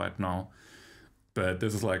on that right now. But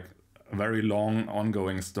this is like a very long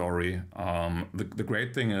ongoing story. The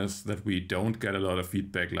great thing is that we don't get a lot of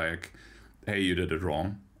feedback like, hey, you did it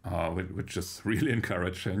wrong, which is really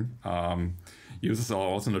encouraging. Users are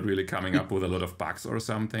also not really coming up with a lot of bugs or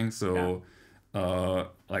something. So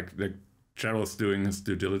like Jerel's doing his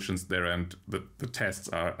due diligence there, and the tests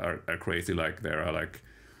are crazy. Like there are like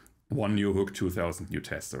 1 new hook, 2,000 new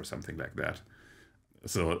tests or something like that.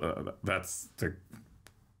 So that's the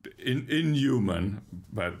inhuman,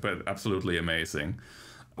 but absolutely amazing.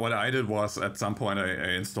 What I did was at some point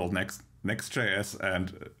I installed Next.js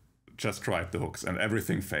and just tried the hooks, and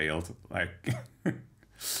everything failed. Like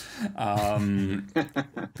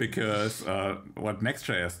because what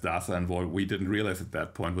Next.js does, and what we didn't realize at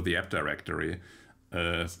that point with the app directory,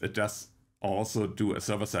 is it does also do a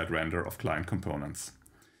server-side render of client components.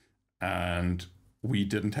 And we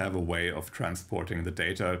didn't have a way of transporting the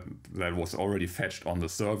data that was already fetched on the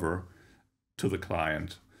server to the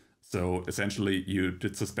client. So essentially you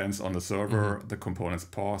did suspense on the server, the components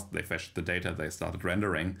paused, they fetched the data, they started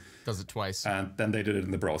rendering. Does it twice. And then they did it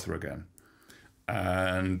in the browser again.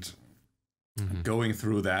 And going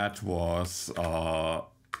through that was a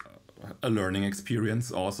learning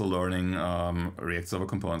experience, also learning React Server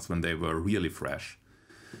components when they were really fresh.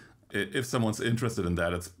 If someone's interested in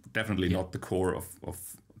that, it's definitely not the core of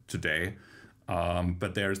today.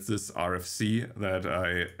 But there's this RFC that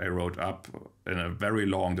I wrote up in a very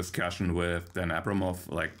long discussion with Dan Abramov.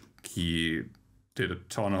 Like he did a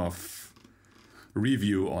ton of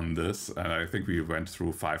review on this, and I think we went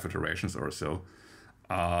through 5 iterations or so.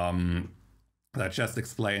 That just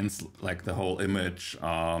explains like the whole image,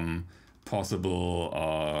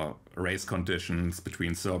 possible race conditions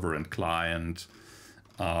between server and client.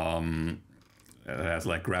 It has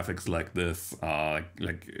like graphics like this.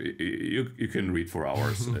 Like you can read for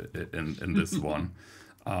hours in this one.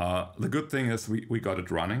 The good thing is we got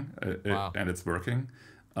it running and it's working.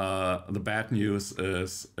 The bad news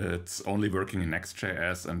is it's only working in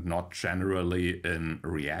Next.js and not generally in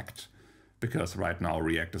React, because right now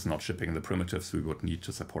React is not shipping the primitives we would need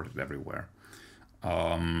to support it everywhere.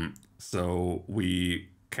 So we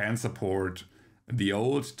can support the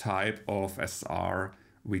old type of SSR.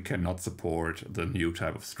 We cannot support the new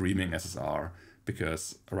type of streaming SSR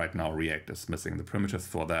because right now React is missing the primitives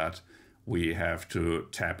for that. We have to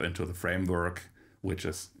tap into the framework, which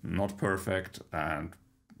is not perfect and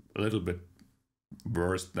a little bit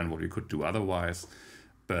worse than what we could do otherwise.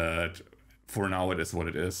 But for now, it is what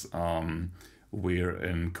it is. We're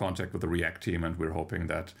in contact with the React team, and we're hoping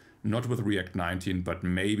that not with React 19, but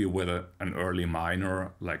maybe with an early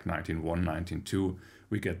minor like 19.1, 19.2,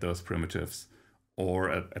 we get those primitives, or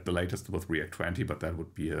at the latest with React 20. But that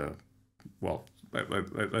would be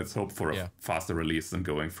let's hope for a faster release than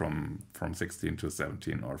going from 16 to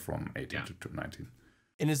 17 or from 18 to 19.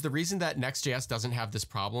 And is the reason that Next.js doesn't have this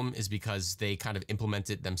problem is because they kind of implement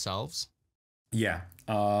it themselves? Yeah.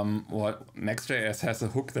 Next.js has a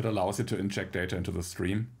hook that allows you to inject data into the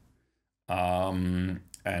stream. And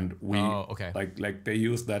we like they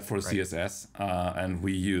use that for CSS, and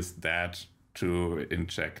we use that to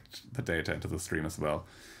inject the data into the stream as well.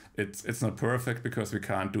 It's not perfect because we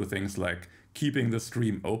can't do things like keeping the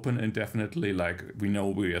stream open indefinitely. Like we know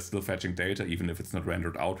we are still fetching data even if it's not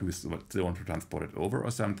rendered out. We still want to transport it over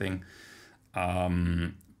or something.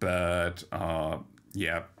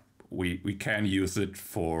 We can use it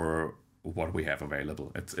for what we have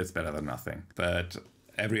available. It's better than nothing. But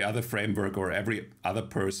every other framework or every other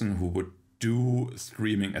person who would do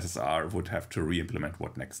streaming SSR would have to re-implement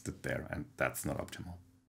what Next did there, and that's not optimal.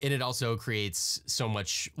 And it also creates so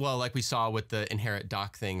much, well, like we saw with the inherit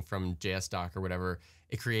doc thing from JSDoc or whatever,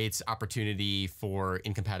 it creates opportunity for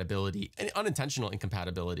incompatibility, and unintentional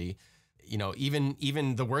incompatibility. You know,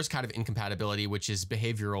 even the worst kind of incompatibility, which is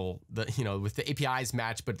behavioral, with the APIs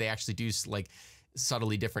match, but they actually do like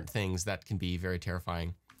subtly different things that can be very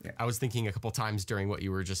terrifying. Yeah. I was thinking a couple times during what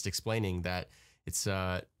you were just explaining that it's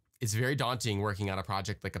very daunting working on a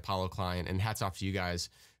project like Apollo Client, and hats off to you guys.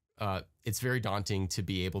 It's very daunting to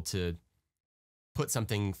be able to put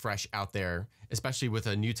something fresh out there, especially with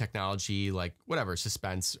a new technology like whatever,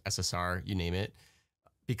 Suspense, SSR, you name it.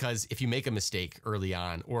 Because if you make a mistake early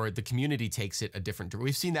on, or the community takes it a different direction,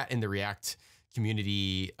 we've seen that in the React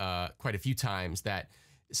community quite a few times, that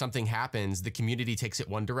something happens, the community takes it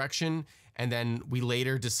one direction, and then we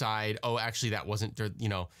later decide, oh, actually that wasn't,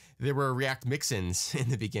 there were React mix-ins in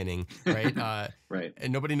the beginning, right? Right.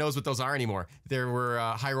 And nobody knows what those are anymore. There were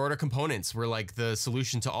higher order components were like the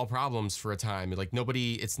solution to all problems for a time. Like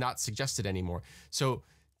it's not suggested anymore. So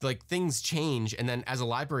like things change, and then as a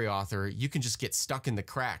library author, you can just get stuck in the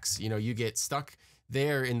cracks. You get stuck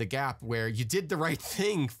there in the gap where you did the right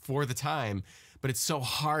thing for the time, but it's so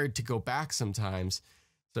hard to go back sometimes.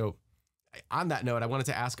 So on that note, I wanted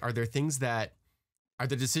to ask, are there decisions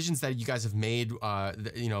that you guys have made,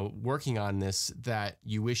 working on this that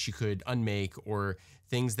you wish you could unmake, or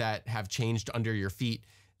things that have changed under your feet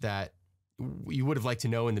that you would have liked to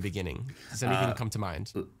know in the beginning? Does anything come to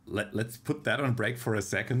mind? Let's put that on break for a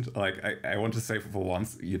second. Like I want to say for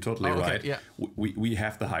once, you're totally right. Yeah. We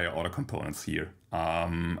have the higher order components here,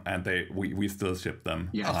 and we still ship them.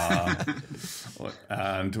 Yeah.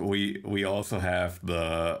 And we also have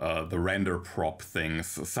the render prop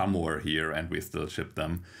things somewhere here, and we still ship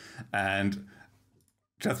them. And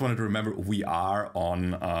just wanted to remember, we are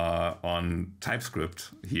on TypeScript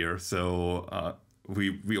here, so.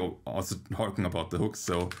 We are also talking about the hooks,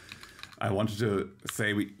 so I wanted to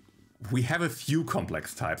say we have a few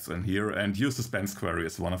complex types in here, and use suspense query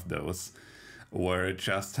is one of those, where it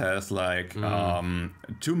just has like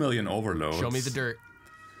 2 million overloads. Show me the dirt.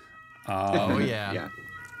 Oh yeah. Yeah.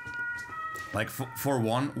 Like for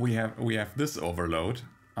one, we have this overload,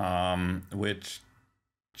 which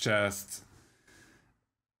just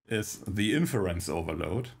is the inference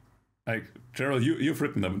overload. Like, Jerel, you've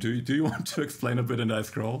written them. Do you want to explain a bit in I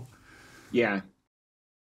scroll? Yeah.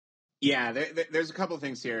 There's a couple of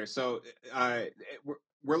things here. So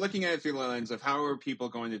we're looking at it through the lens of how are people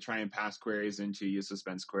going to try and pass queries into use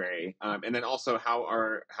suspense query, and then also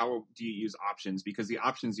how do you use options, because the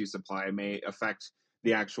options you supply may affect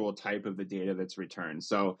the actual type of the data that's returned.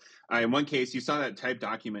 So in one case, you saw that type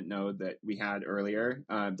document node that we had earlier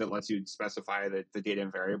that lets you specify the data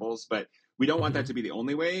and variables, but we don't want that to be the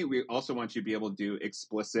only way. We also want you to be able to do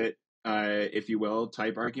explicit, if you will,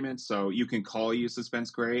 type arguments. So you can call use suspense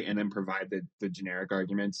query and then provide the generic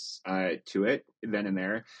arguments to it then and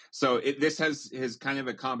there. So this has kind of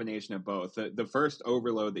a combination of both. The first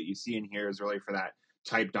overload that you see in here is really for that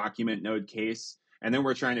type document node case. And then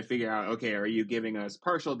we're trying to figure out, okay, are you giving us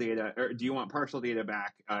partial data, or do you want partial data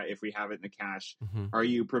back if we have it in the cache? Mm-hmm. Are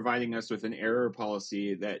you providing us with an error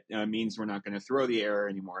policy that means we're not going to throw the error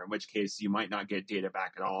anymore, in which case you might not get data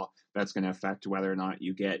back at all? That's going to affect whether or not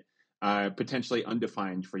you get potentially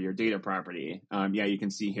undefined for your data property. Yeah, you can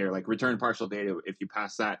see here, like return partial data. If you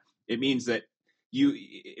pass that, it means that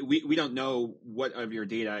we don't know what of your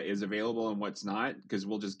data is available and what's not, because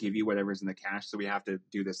we'll just give you whatever's in the cache. So we have to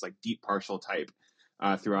do this like deep partial type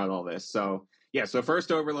throughout all this. So yeah, so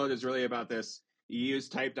first overload is really about this. You use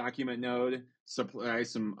type document node, supply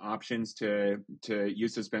some options to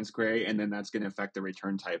use suspense query, and then that's going to affect the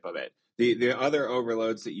return type of it. The other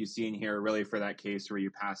overloads that you see in here are really for that case where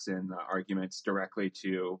you pass in the arguments directly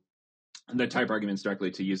to the type arguments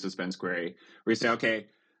directly to use suspense query, where you say, okay,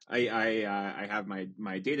 I have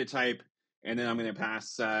my data type, and then I'm going to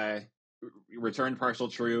pass return partial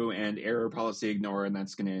true and error policy ignore, and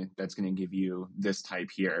that's gonna give you this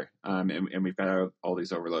type here. And we've got all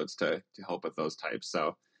these overloads to help with those types.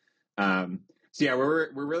 So yeah,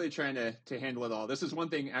 we're really trying to handle it all. This is one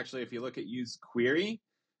thing actually. If you look at use query,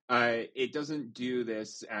 it doesn't do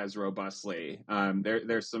this as robustly.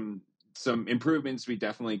 There's some improvements we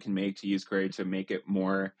definitely can make to use query to make it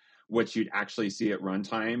more what you'd actually see at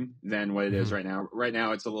runtime than what it is right now. Right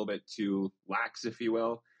now, it's a little bit too lax, if you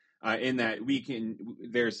will. In that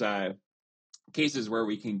there's cases where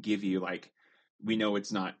we can give you, like, we know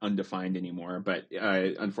it's not undefined anymore, but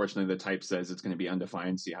unfortunately the type says it's going to be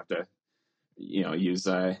undefined, so you have to, use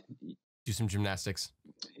do some gymnastics.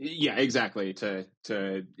 Yeah, exactly, to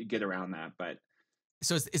get around that. But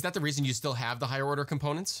so is that the reason you still have the higher order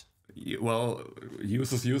components? Well,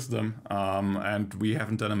 users use them, and we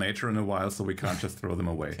haven't done a major in a while, so we can't just throw them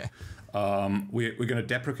away. Okay. We're going to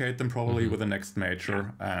deprecate them probably with the next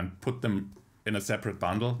major and put them in a separate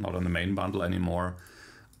bundle, not on the main bundle anymore.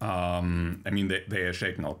 I mean, they are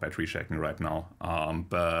shaken out by tree shaking right now,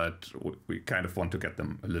 but we kind of want to get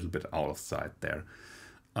them a little bit out of sight there.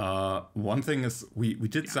 One thing is we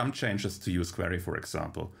did some changes to use query, for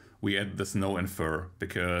example. We added this no infer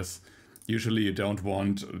because usually you don't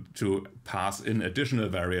want to pass in additional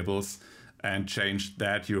variables and change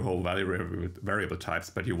that your whole variable types,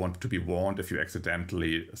 but you want to be warned if you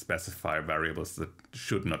accidentally specify variables that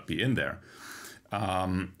should not be in there.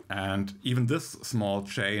 And even this small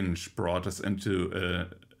change brought us into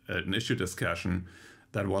an issue discussion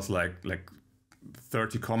that was like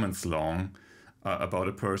 30 comments long about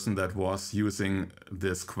a person that was using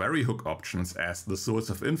this query hook options as the source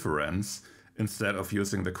of inference instead of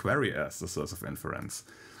using the query as the source of inference.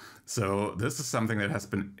 So this is something that has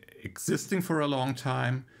been existing for a long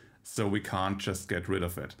time, so we can't just get rid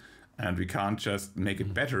of it. And we can't just make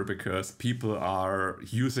it better because people are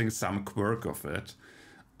using some quirk of it.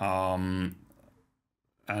 And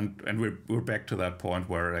we're back to that point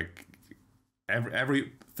where like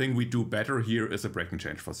everything we do better here is a breaking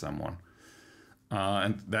change for someone.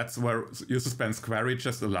 And that's where use suspense query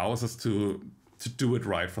just allows us to do it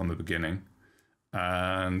right from the beginning.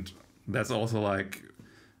 And that's also like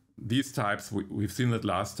these types, we've seen that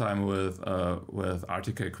last time with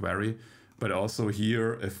RTK query, but also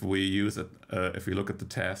here, if we use it, if we look at the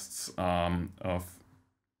tests of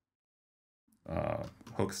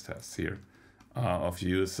hooks tests here, of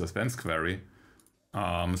use suspense query,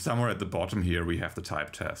 somewhere at the bottom here, we have the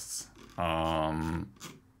type tests. Or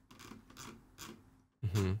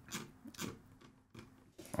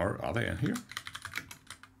are they in here?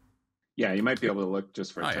 Yeah, you might be able to look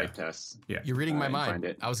just for type tests. Yeah, you're reading my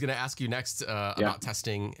mind. I was going to ask you next about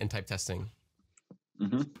testing and type testing.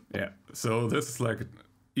 Yeah, so this is like an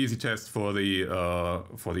easy test for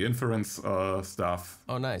the inference stuff.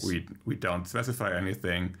 Oh, nice. We don't specify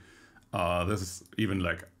anything. This is even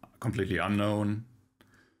like completely unknown.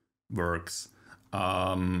 Works.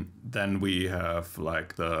 Then we have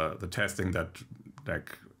like the testing that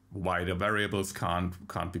like why the variables can't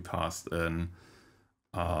be passed in.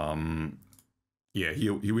 Yeah,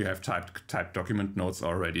 here we have typed document nodes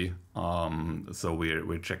already. So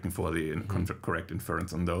we're checking for the correct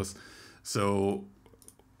inference on those. So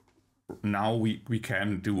now we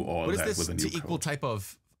can do all that with a new code. Equal type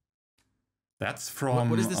of? That's from.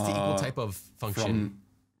 What is this to equal type of function?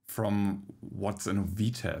 From what's in a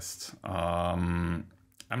v-test. I'm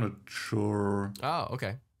not sure. Oh,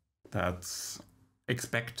 okay. That's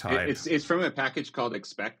expect type. It's from a package called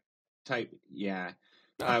expect type. Yeah.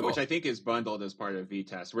 Cool. Which I think is bundled as part of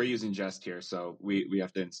v-test. We're using Jest here, so we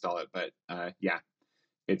have to install it. But yeah,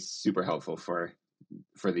 it's super helpful for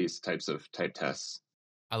these types of type tests.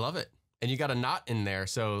 I love it. And you got a not in there,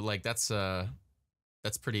 so like that's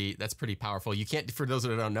pretty powerful. You can't, for those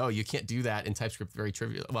that don't know, you can't do that in TypeScript very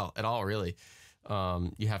trivial. Well, at all really.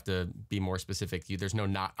 You have to be more specific. There's no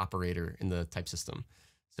not operator in the type system,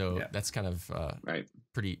 so that's kind of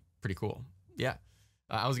pretty cool. Yeah.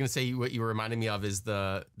 I was going to say what you were reminding me of is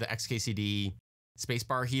the XKCD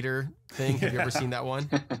spacebar heater thing. Have you ever seen that one?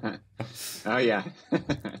 Oh yeah.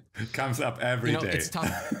 It comes up every day. It's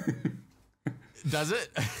tough. Does it?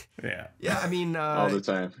 Yeah. Yeah. I mean, all the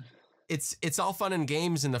time. It's all fun and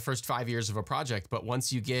games in the first 5 years of a project, but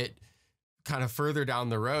once you get kind of further down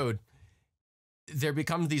the road, there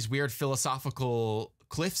becomes these weird philosophical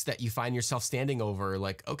cliffs that you find yourself standing over.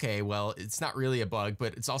 Like, okay, well, it's not really a bug,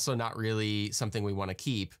 but it's also not really something we want to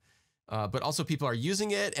keep. But also people are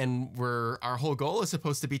using it, and our whole goal is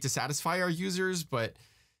supposed to be to satisfy our users. But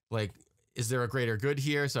like, is there a greater good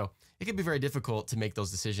here? So it can be very difficult to make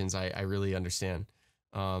those decisions. I really understand.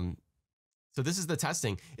 So this is the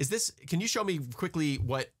testing. Can you show me quickly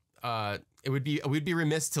what we'd be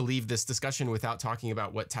remiss to leave this discussion without talking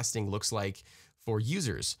about what testing looks like for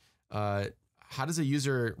users. How does a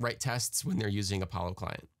user write tests when they're using Apollo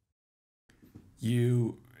client?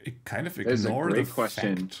 You kind of ignore the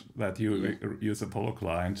question. fact that you use Apollo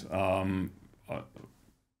client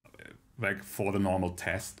like for the normal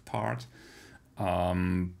test part.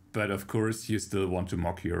 But of course, you still want to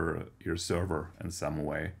mock your server in some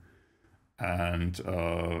way. And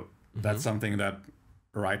that's something that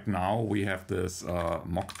right now we have this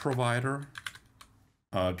mock provider.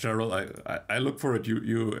 Jerel, I look for it.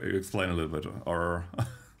 You explain a little bit, or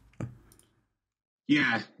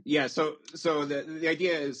Yeah. So the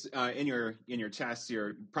idea is in your tests,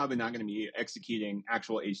 you're probably not going to be executing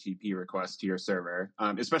actual HTTP requests to your server,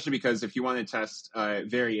 especially because if you want to test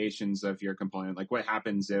variations of your component, like what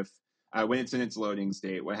happens if when it's in its loading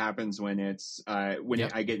state, what happens when it's I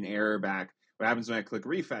get an error back, what happens when I click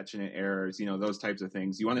refetch and it errors, those types of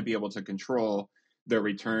things. You want to be able to control the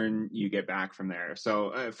return you get back from there.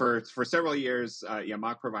 So for several years,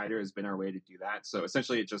 mock provider has been our way to do that. So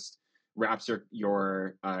essentially, it just wraps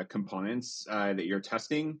your components that you're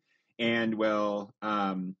testing, and will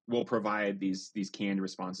provide these canned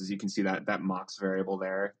responses. You can see that mocks variable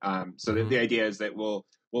there. So the idea is that we'll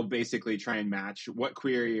basically try and match what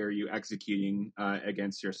query are you executing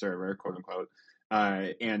against your server, quote unquote,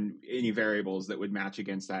 and any variables that would match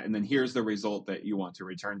against that. And then here's the result that you want to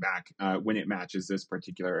return back when it matches this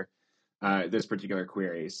particular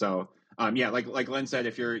query. So like Len said,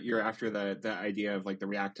 if you're after the idea of like the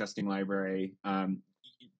React testing library,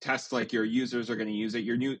 tests like your users are going to use it.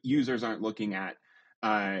 Your new users aren't looking at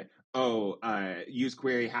use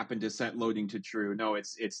query happened to set loading to true. No,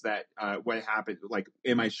 it's that what happened, like,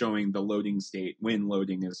 am I showing the loading state when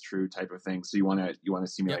loading is true type of thing. So you want to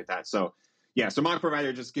simulate that. So so mock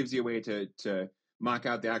provider just gives you a way to mock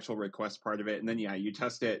out the actual request part of it, and then you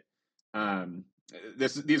test it.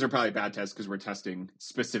 These are probably bad tests because we're testing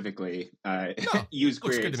specifically use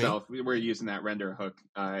query itself. We're using that render hook.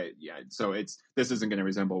 So this isn't going to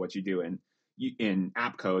resemble what you do in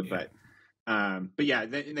app code, but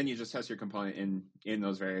then you just test your component in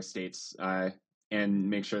those various states and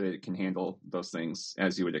make sure that it can handle those things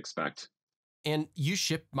as you would expect. And you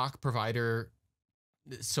ship mock provider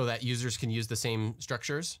so that users can use the same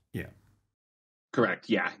structures? Yeah. Correct.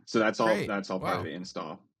 Yeah. So that's all. Great. That's all part of the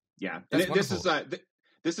install. Yeah. This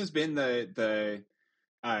has been the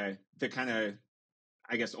kind of,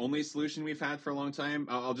 I guess, only solution we've had for a long time.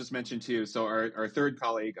 I'll just mention too. So our third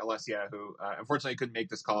colleague, Alessia, who unfortunately couldn't make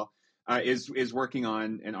this call, is working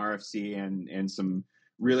on an RFC and some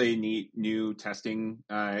really neat new testing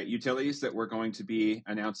utilities that we're going to be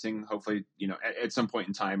announcing, hopefully, at some point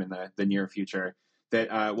in time in the near future,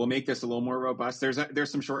 that will make this a little more robust.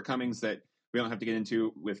 There's some shortcomings that we don't have to get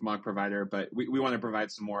into with mock provider, but we want to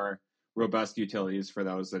provide some more robust utilities for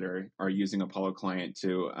those that are using Apollo client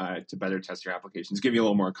to better test your applications, give you a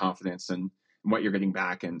little more confidence in what you're getting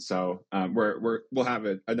back. And so we'll have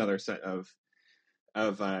another set of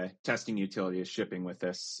testing utilities shipping with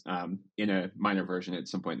this in a minor version at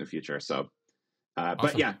some point in the future. So, awesome.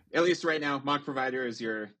 But yeah, at least right now, mock provider is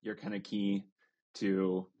your kind of key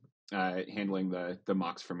to handling the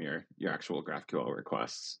mocks from your actual GraphQL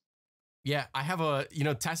requests. Yeah, I have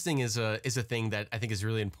testing is a thing that I think is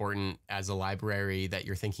really important as a library that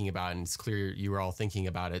you're thinking about, and it's clear you were all thinking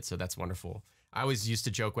about it, so that's wonderful. I always used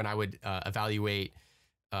to joke when I would evaluate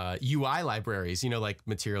UI libraries, like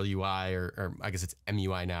Material UI or I guess it's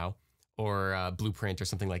MUI now, or Blueprint or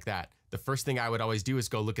something like that. The first thing I would always do is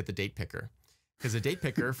go look at the date picker, because the date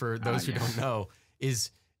picker, for those who don't know,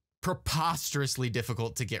 is preposterously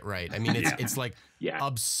difficult to get right. I mean, it's like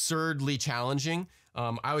absurdly challenging.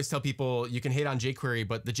 I always tell people you can hate on jQuery,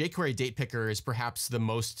 but the jQuery date picker is perhaps the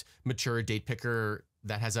most mature date picker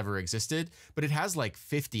that has ever existed, but it has like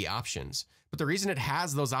 50 options. But the reason it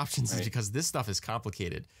has those options is because this stuff is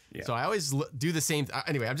complicated. Yeah. So I always do the same.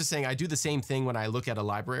 Anyway, I'm just saying I do the same thing when I look at a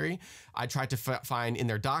library. I try to find in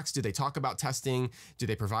their docs, do they talk about testing? Do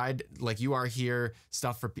they provide, like you are here,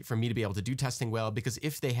 stuff for me to be able to do testing well? Because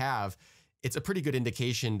if they have, it's a pretty good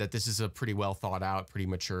indication that this is a pretty well thought out, pretty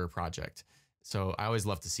mature project. So I always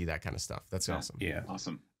love to see that kind of stuff. That's awesome. Yeah.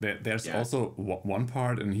 Awesome. There's also one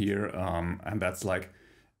part in here, and that's like,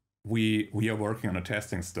 we are working on a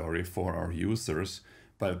testing story for our users,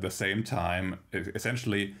 but at the same time,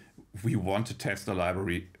 essentially, we want to test the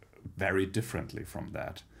library very differently from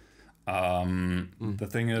that. The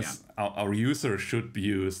thing is, our user should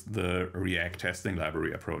use the React testing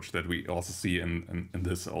library approach that we also see in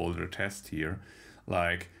this older test here.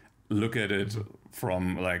 Like, look at it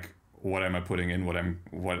from like, what am I putting in? What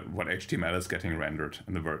HTML is getting rendered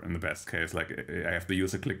in the best case? Like, I have the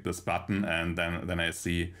user click this button, and then I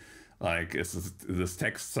see, like, is this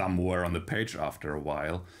text somewhere on the page after a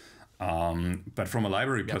while? But from a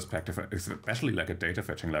library perspective, especially like a data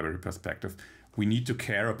fetching library perspective, we need to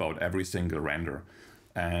care about every single render.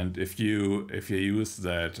 And if you use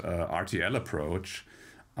that RTL approach,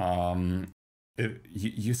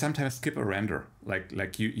 you sometimes skip a render.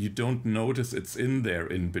 Like you don't notice it's in there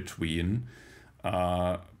in between,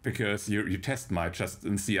 because your test might just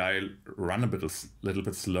in CI run a little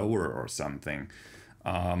bit slower or something.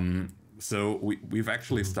 So we've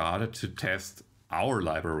actually started to test our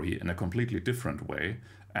library in a completely different way,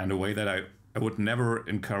 and a way that I would never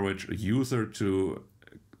encourage a user to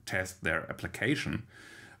test their application.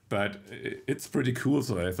 But it's pretty cool,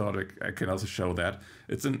 so I thought I can also show that.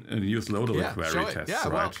 It's a use loadable query test,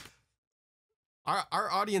 right? Well,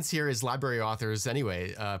 our audience here is library authors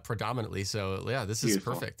anyway, predominantly. So yeah, this is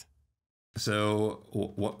perfect. So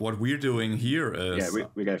what we're doing here is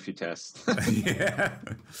we got a few tests. We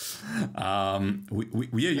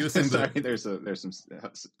are using Sorry, there's some.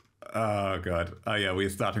 Oh god. Oh yeah, we're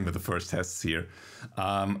starting with the first tests here.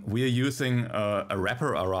 We are using a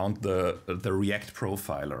wrapper around the React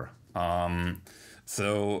profiler.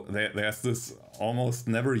 So there's this almost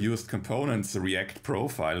never used components React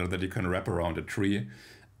profiler that you can wrap around a tree,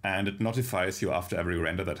 and it notifies you after every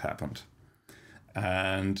render that happened.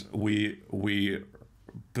 And we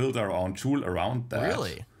build our own tool around that.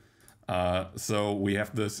 Really? So we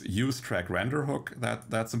have this use track render hook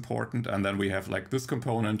that's important, and then we have like this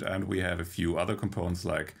component, and we have a few other components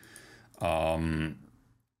like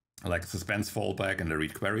suspense fallback and the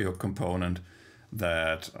read query hook component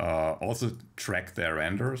that also track their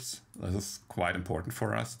renders. This is quite important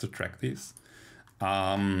for us to track these.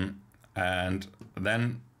 And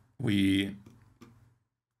then we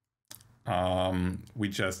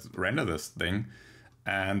just render this thing,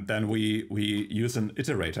 and then we use an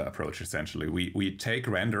iterator approach. Essentially, we take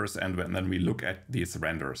renders, and then we look at these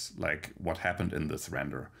renders, like what happened in this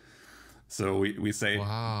render. So we say,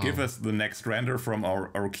 give us the next render from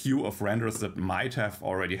our queue of renders that might have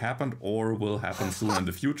already happened or will happen soon in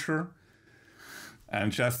the future,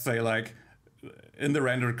 and just say like, in the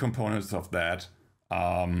rendered components of that,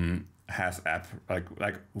 has app,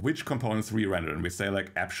 like which components re-rendered, and we say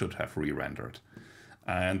like app should have re-rendered.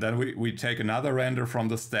 And then we take another render from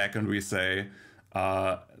the stack, and we say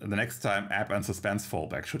the next time app and suspense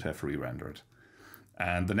fallback should have re-rendered,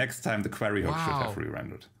 and the next time the query hook should have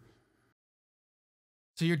re-rendered.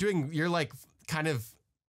 So you're like kind of,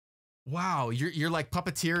 you're like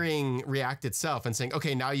puppeteering React itself and saying,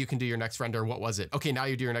 okay, now you can do your next render. What was it? Okay, now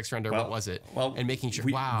you do your next render. What was it? Well, and making sure.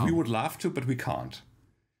 We would love to, but we can't.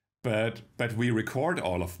 But we record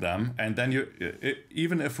all of them, and then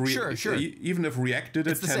even if React did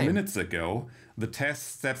it 10 minutes ago, the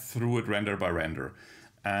test steps through it render by render,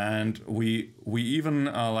 and we even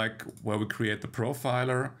like where we create the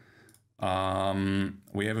profiler.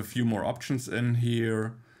 We have a few more options in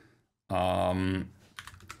here,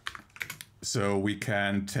 so we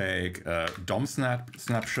can take DOM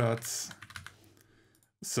snapshots.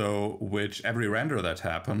 So which every render that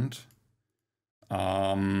happened.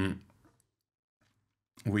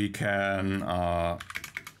 We can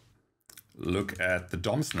look at the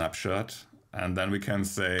DOM snapshot, and then we can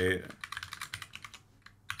say,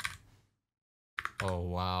 oh,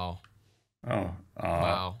 wow.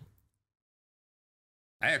 Wow.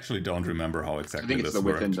 I actually don't remember how exactly this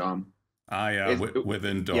worked. I think it's the within DOM. Yeah,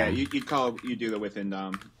 within DOM. Yeah, you do the within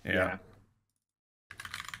DOM. Yeah.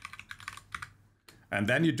 And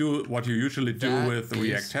then you do what you usually do with the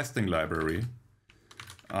React testing library.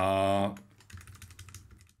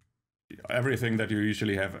 Everything that you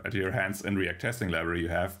usually have at your hands in React testing library you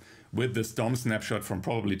have with this DOM snapshot from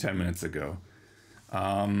probably 10 minutes ago.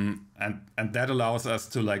 And that allows us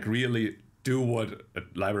to like really do what a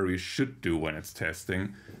library should do when it's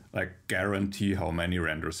testing, like guarantee how many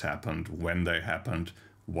renders happened, when they happened,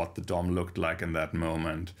 what the DOM looked like in that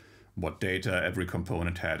moment, what data every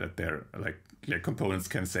component had at their like components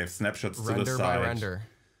can save snapshots to the side, by render,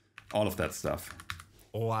 all of that stuff.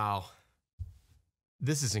 Wow,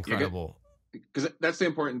 this is incredible. Because that's the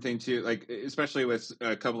important thing too, like especially with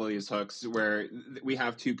a couple of these hooks where we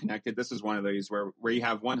have two connected. This is one of these where you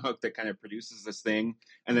have one hook that kind of produces this thing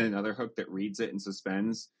and then another hook that reads it and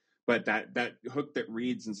suspends. But that hook that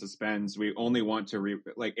reads and suspends, we only want to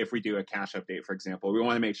like if we do a cache update, for example, we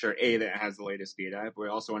want to make sure that it has the latest data, but we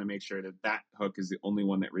also want to make sure that hook is the only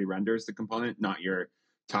one that re-renders the component, not your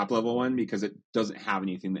top level one, because it doesn't have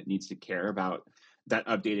anything that needs to care about that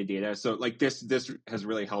updated data. So like this has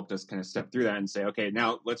really helped us kind of step through that and say, okay,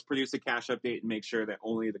 now let's produce a cache update and make sure that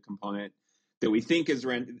only the component that we think is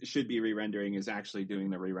should be re-rendering is actually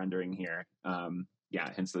doing the re-rendering here.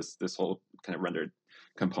 Hence this whole kind of rendered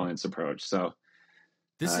components approach. So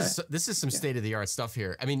this is some state-of-the-art stuff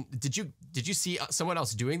here. I mean, did you see someone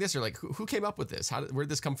else doing this, or like who came up with this? Where did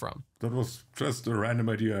this come from? That was just a random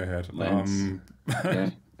idea I had. Lenz.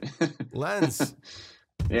 Lenz.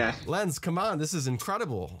 Yeah, Lenz, come on, this is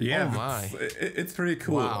incredible. Yeah, oh my, it's pretty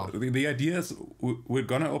cool. Wow. The idea is we're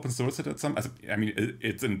gonna open source it at some. I mean,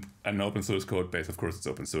 it's an open source code base. Of course, it's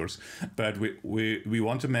open source, but we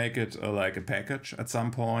want to make it like a package at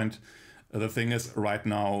some point. The thing is, right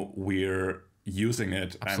now we're using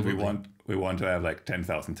it, Absolutely. and we want to have like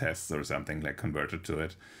 10,000 tests or something like converted to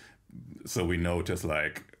it, so we notice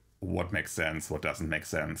like what makes sense, what doesn't make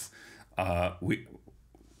sense.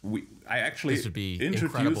 I actually introduced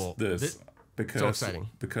incredible. this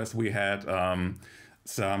because we had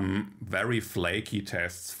some very flaky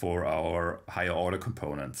tests for our higher order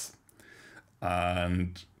components,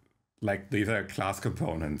 and like these are class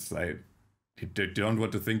components. I don't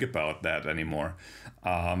want to think about that anymore.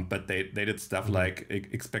 But they did stuff like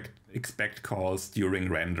expect calls during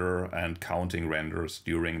render and counting renders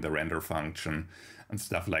during the render function and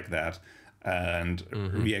stuff like that. And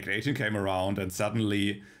React 18 came around, and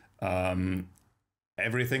suddenly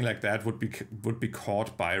everything like that would be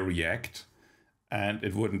caught by React, and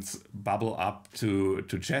it wouldn't bubble up to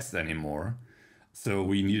Jest anymore. So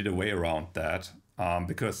we needed a way around that,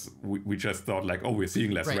 because we just thought like, oh, we're seeing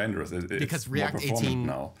less renders. Because it's React more 18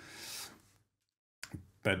 now.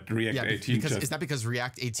 But React 18 is that because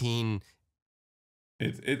React 18?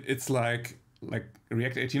 It's like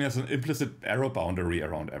React 18 has an implicit error boundary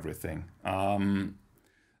around everything.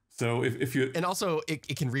 So if you... And also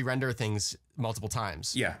it can re-render things multiple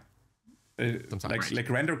times. Yeah. Like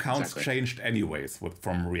render counts changed anyways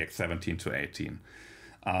from React 17 to 18.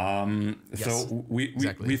 So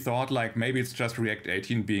we thought like maybe it's just React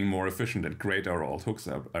 18 being more efficient, and great, our old hooks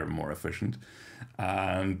are more efficient.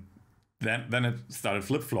 And then it started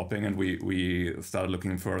flip-flopping, and we started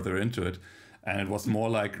looking further into it. And it was more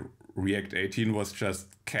like React 18 was just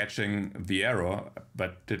catching the error,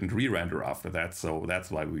 but didn't re-render after that. So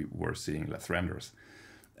that's why we were seeing less renders.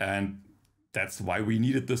 And that's why we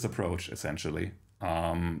needed this approach, essentially,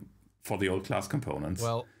 for the old class components.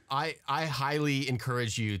 Well, I highly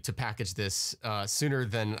encourage you to package this sooner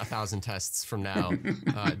than 1,000 tests from now.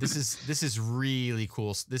 This is really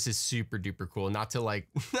cool. This is super duper cool. Not to like...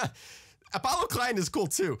 Apollo Client is cool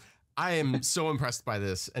too. I am so impressed by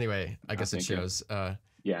this. Anyway, I guess it shows.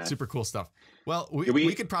 Yeah, super cool stuff. Well,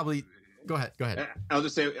 we could probably go ahead. I'll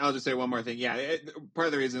just say one more thing. Yeah, part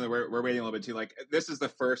of the reason that we're waiting a little bit too, like this is the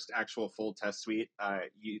first actual full test suite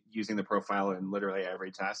using the profile in literally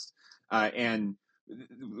every test, and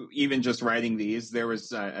even just writing these, there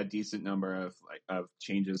was a decent number of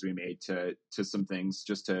changes we made to some things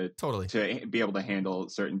just to be able to handle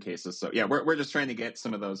certain cases. So yeah, we're just trying to get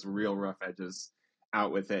some of those real rough edges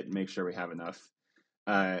out with it and make sure we have enough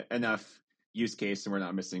use case and we're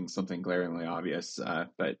not missing something glaringly obvious.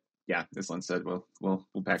 But yeah, as Lenz said, we'll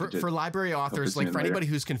package it for library authors. Like for anybody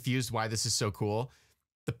who's confused why this is so cool,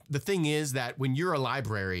 the thing is that when you're a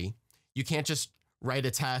library, you can't just write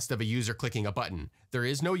a test of a user clicking a button. There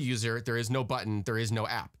is no user, there is no button, there is no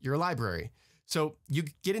app. You're a library. So you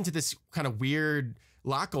get into this kind of weird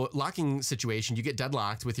locking situation. You get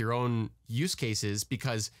deadlocked with your own use cases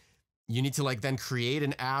because you need to like then create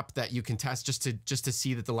an app that you can test just to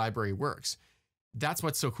see that the library works. That's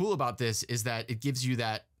what's so cool about this, is that it gives you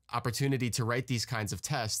that opportunity to write these kinds of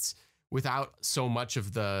tests without so much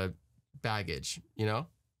of the baggage, you know?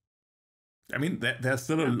 I mean, there's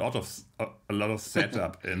still a lot of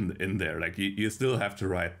setup in there. Like you still have to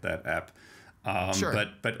write that app, sure.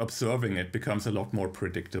 But observing it becomes a lot more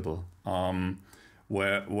predictable.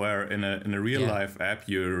 Where in a real life app,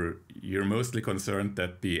 you're mostly concerned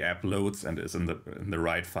that the app loads and is in the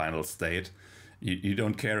right final state. You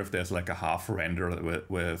don't care if there's like a half render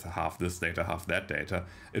with half this data, half that data.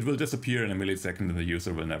 It will disappear in a millisecond and the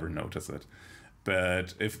user will never notice it.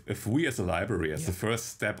 But if we as a library, as the first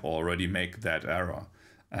step, already make that error,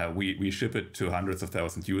 we ship it to hundreds of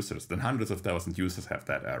thousand users, then hundreds of thousand users have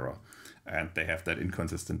that error, and they have that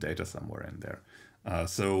inconsistent data somewhere in there.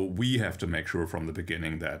 So we have to make sure from the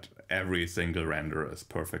beginning that every single render is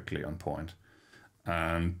perfectly on point.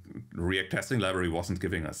 And React Testing Library wasn't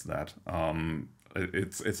giving us that.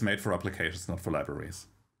 It's made for applications, not for libraries.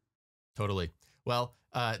 Totally. Well,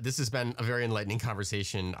 this has been a very enlightening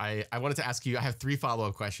conversation. I wanted to ask you, I have 3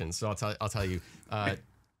 follow-up questions, so I'll tell you.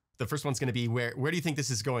 The first one's going to be where do you think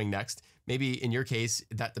this is going next? Maybe in your case,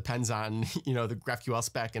 that depends on the GraphQL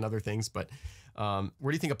spec and other things, but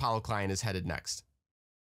where do you think Apollo Client is headed next?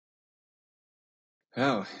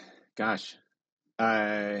 Oh, gosh.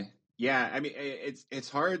 Yeah, I mean, it's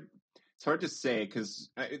hard. It's hard to say because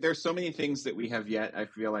there's so many things that we have yet, I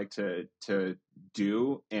feel like, to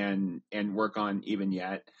do and work on even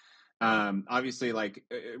yet. Obviously, like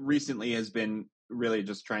recently has been really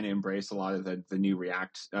just trying to embrace a lot of the new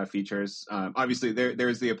React features. Obviously,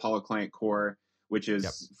 there's the Apollo Client core, which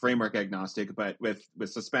is framework agnostic, but with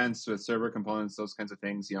Suspense, with server components, those kinds of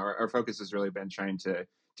things, our focus has really been trying to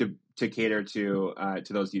cater to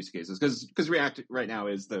those use cases because React right now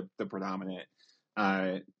is the predominant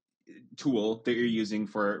tool that you're using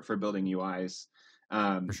for building UIs.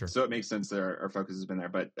 For sure. So it makes sense that our focus has been there.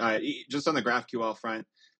 But just on the GraphQL front,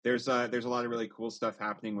 there's a lot of really cool stuff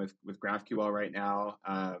happening with GraphQL right now.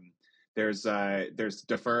 There's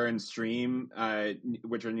defer and stream,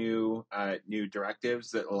 which are new directives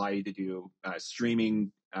that allow you to do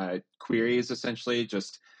streaming queries, essentially.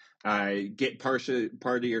 Just get part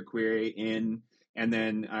of your query in, and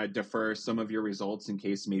then defer some of your results in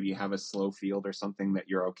case maybe you have a slow field or something that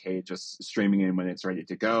you're okay just streaming in when it's ready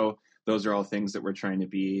to go. Those are all things that we're trying to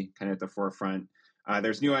be kind of at the forefront.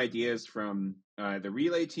 There's new ideas from the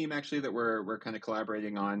Relay team, actually, that we're kind of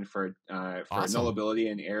collaborating on for Awesome.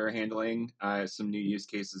 nullability and error handling. Some new use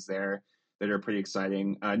cases there that are pretty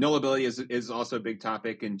exciting. Nullability is also a big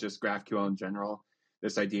topic in just GraphQL in general.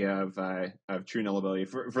 This idea of true nullability.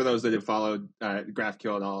 For those that have followed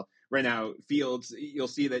GraphQL at all, right now, fields, you'll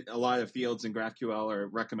see that a lot of fields in GraphQL are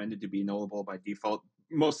recommended to be nullable by default,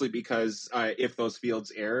 mostly because if those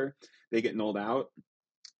fields error, they get nulled out.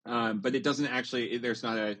 But it doesn't actually,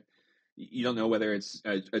 you don't know whether it's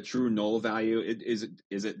a true null value. Is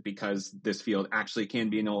it because this field actually can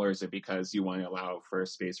be null, or is it because you want to allow for a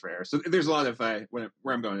space for error? So there's a lot of, where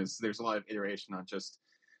I'm going is there's a lot of iteration on just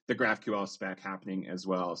the GraphQL spec happening as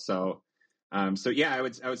well. So yeah, I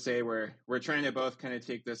would say we're trying to both kind of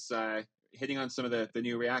take this, hitting on some of the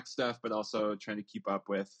new React stuff, but also trying to keep up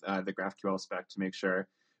with the GraphQL spec to make sure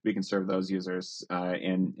we can serve those users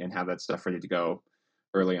and have that stuff ready to go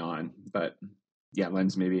early on. But yeah,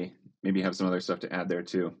 Lenz, maybe have some other stuff to add there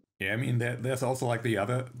too. Yeah, I mean, there's also like the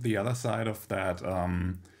other side of that.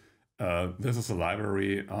 This is a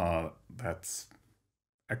library that's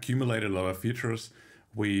accumulated a lot of features.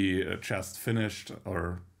 We just finished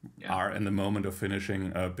or are in the moment of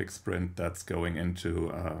finishing a big sprint that's going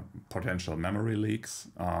into potential memory leaks.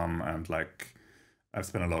 And like I've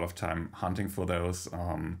spent a lot of time hunting for those.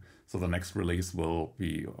 So the next release will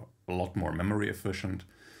be a lot more memory efficient.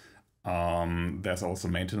 There's also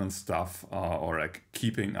maintenance stuff or like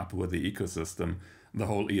keeping up with the ecosystem. The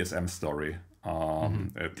whole ESM story.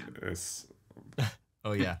 It is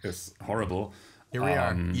it's horrible. Here we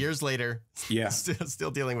are, years later,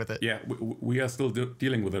 still dealing with it. Yeah, we are still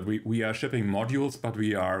dealing with it. We are shipping modules, but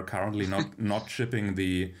we are currently not shipping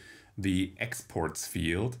the exports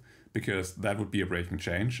field because that would be a breaking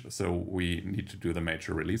change. So we need to do the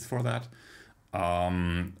major release for that.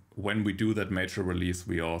 When we do that major release,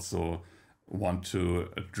 we also want to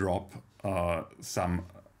drop some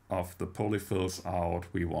of the polyfills out.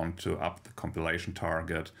 We want to up the compilation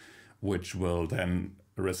target, which will then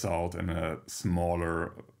result in a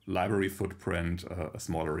smaller library footprint, a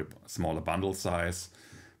smaller bundle size.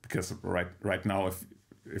 Because right now,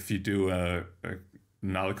 if you do a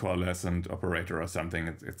null coalescent operator or something,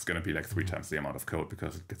 it's going to be like 3 times the amount of code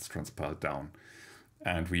because it gets transpiled down.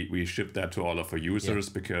 And we ship that to all of our users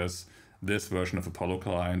because this version of Apollo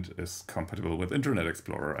Client is compatible with Internet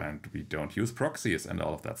Explorer and we don't use proxies and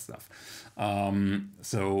all of that stuff.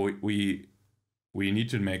 So we need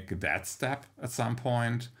to make that step at some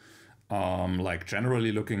point. Like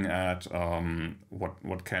generally looking at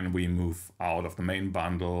what can we move out of the main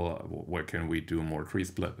bundle, where can we do more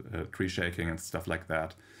tree shaking and stuff like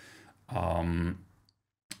that.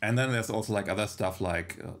 And then there's also like other stuff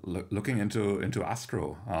like looking into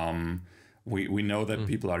Astro. We know that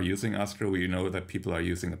people are using Astro. We know that people are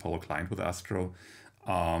using Apollo client with Astro.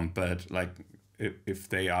 But like if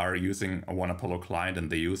they are using one Apollo client and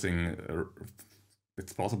they're using,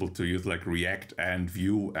 it's possible to use like React and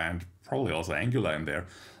Vue and probably also Angular in there.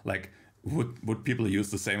 Like would people use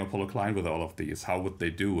the same Apollo client with all of these? How would they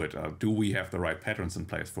do it? Do we have the right patterns in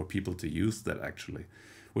place for people to use that actually?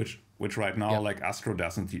 Which right now, like Astro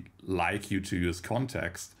doesn't like you to use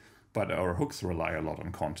context, but our hooks rely a lot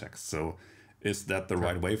on context. So is that the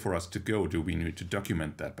right way for us to go? Do we need to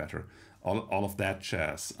document that better? All of that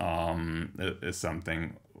jazz is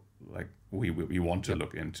something like we want to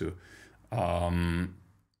look into. The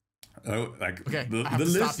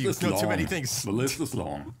list is long. Too many things. The list is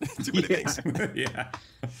long. Too many things. Yeah.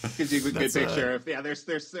 Gives you a good picture of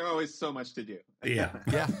there's always so much to do. Yeah.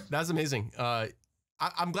 Yeah, that's amazing.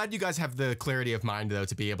 I'm glad you guys have the clarity of mind, though,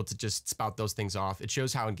 to be able to just spout those things off. It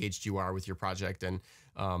shows how engaged you are with your project and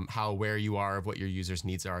how aware you are of what your users'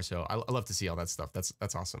 needs are. So I love to see all that stuff.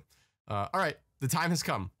 That's awesome. All right, the time has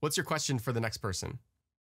come. What's your question for the next person?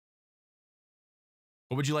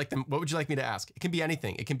 What would you like them? What would you like me to ask? It can be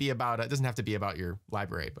anything. It can be about. It doesn't have to be about your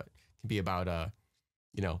library, but it can be about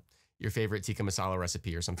your favorite tikka masala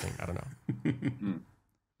recipe or something. I don't know.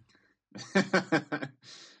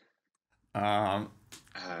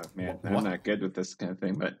 Man, I'm not good with this kind of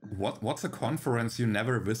thing, but what's a conference you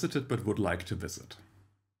never visited but would like to visit?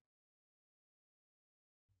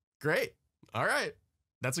 Great. All right.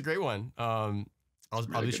 That's a great one. I'll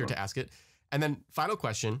be sure to ask it. And then final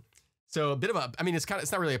question. So a bit of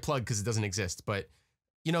it's not really a plug because it doesn't exist, but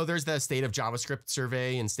there's the state of JavaScript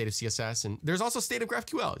survey and state of CSS, and there's also state of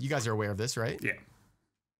GraphQL. You guys are aware of this, right? Yeah.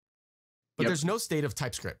 But there's no state of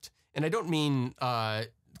TypeScript. And I don't mean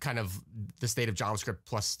kind of the state of JavaScript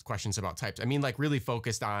plus questions about types. I mean like really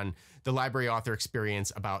focused on the library author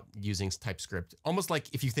experience about using TypeScript. Almost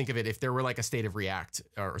like if you think of it, if there were like a state of React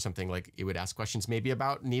or something, like it would ask questions maybe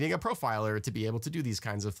about needing a profiler to be able to do these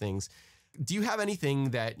kinds of things. Do you have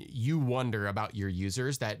anything that you wonder about your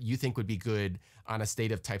users that you think would be good on a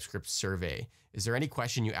state of TypeScript survey? Is there any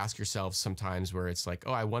question you ask yourself sometimes where it's like,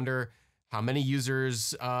 oh, I wonder how many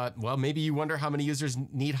users, maybe you wonder how many users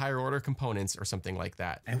need higher order components or something like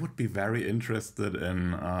that. I would be very interested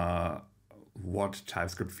in what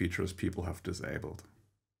TypeScript features people have disabled.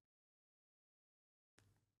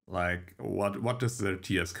 Like, what does their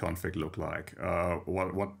TS config look like?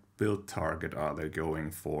 What build target are they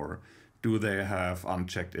going for? Do they have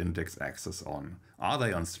unchecked index access on? Are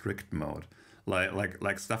they on strict mode?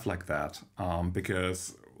 Like stuff like that.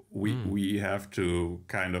 Because we have to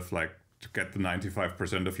kind of like, to get the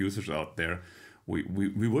 95% of users out there, we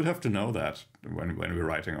would have to know that when we're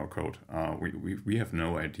writing our code. We have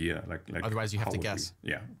no idea. Like otherwise you have to guess.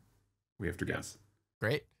 We have to guess.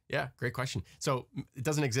 Great. Yeah, great question. So it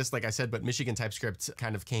doesn't exist, like I said, but Michigan TypeScript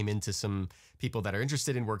kind of came into some people that are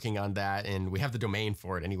interested in working on that, and we have the domain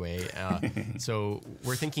for it anyway. So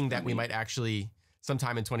we're thinking that we might actually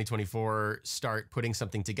sometime in 2024 start putting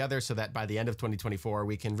something together so that by the end of 2024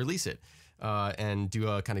 we can release it and do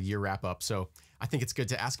a kind of year wrap up. So I think it's good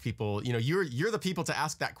to ask people, you're the people to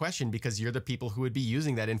ask that question because you're the people who would be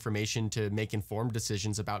using that information to make informed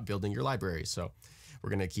decisions about building your library. So we're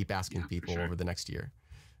going to keep asking people over the next year.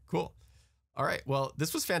 Cool. All right. Well,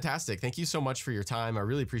 this was fantastic. Thank you so much for your time. I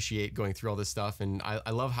really appreciate going through all this stuff. And I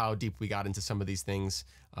love how deep we got into some of these things.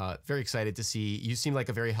 Very excited to see. You seem like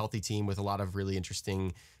a very healthy team with a lot of really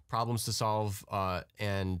interesting problems to solve.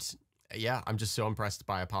 And yeah, I'm just so impressed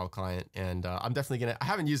by Apollo Client. And I'm definitely I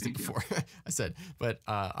haven't used it before, I said, but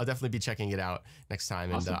I'll definitely be checking it out next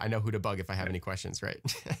time. Awesome. And I know who to bug if I have any questions, right?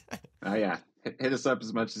 Oh, yeah. Hit us up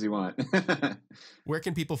as much as you want. Where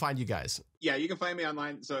can people find you guys? Yeah, you can find me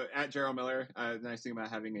online. So at Jerel Miller. The nice thing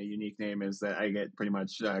about having a unique name is that I get pretty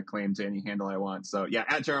much claimed to any handle I want. So yeah,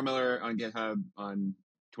 at Jerel Miller on GitHub, on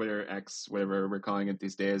Twitter, X, whatever we're calling it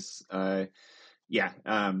these days. Those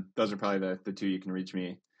are probably the two you can reach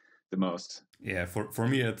me the most. Yeah, for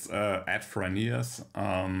me it's at Franias,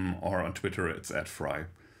 or on Twitter it's at Fry,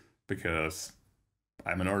 because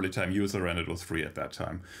I'm an early time user and it was free at that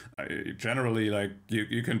time. Generally, like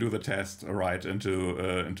you can do the test right into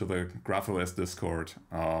the GraphOS Discord,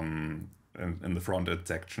 in the front end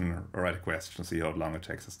section, write a question, see how long it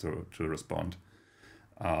takes us to respond.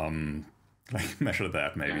 Like measure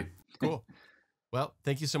that maybe. Yeah. Cool. Well,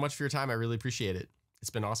 thank you so much for your time. I really appreciate it. It's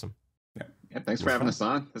been awesome. Yeah, thanks for having us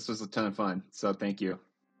on. This was a ton of fun. So thank you.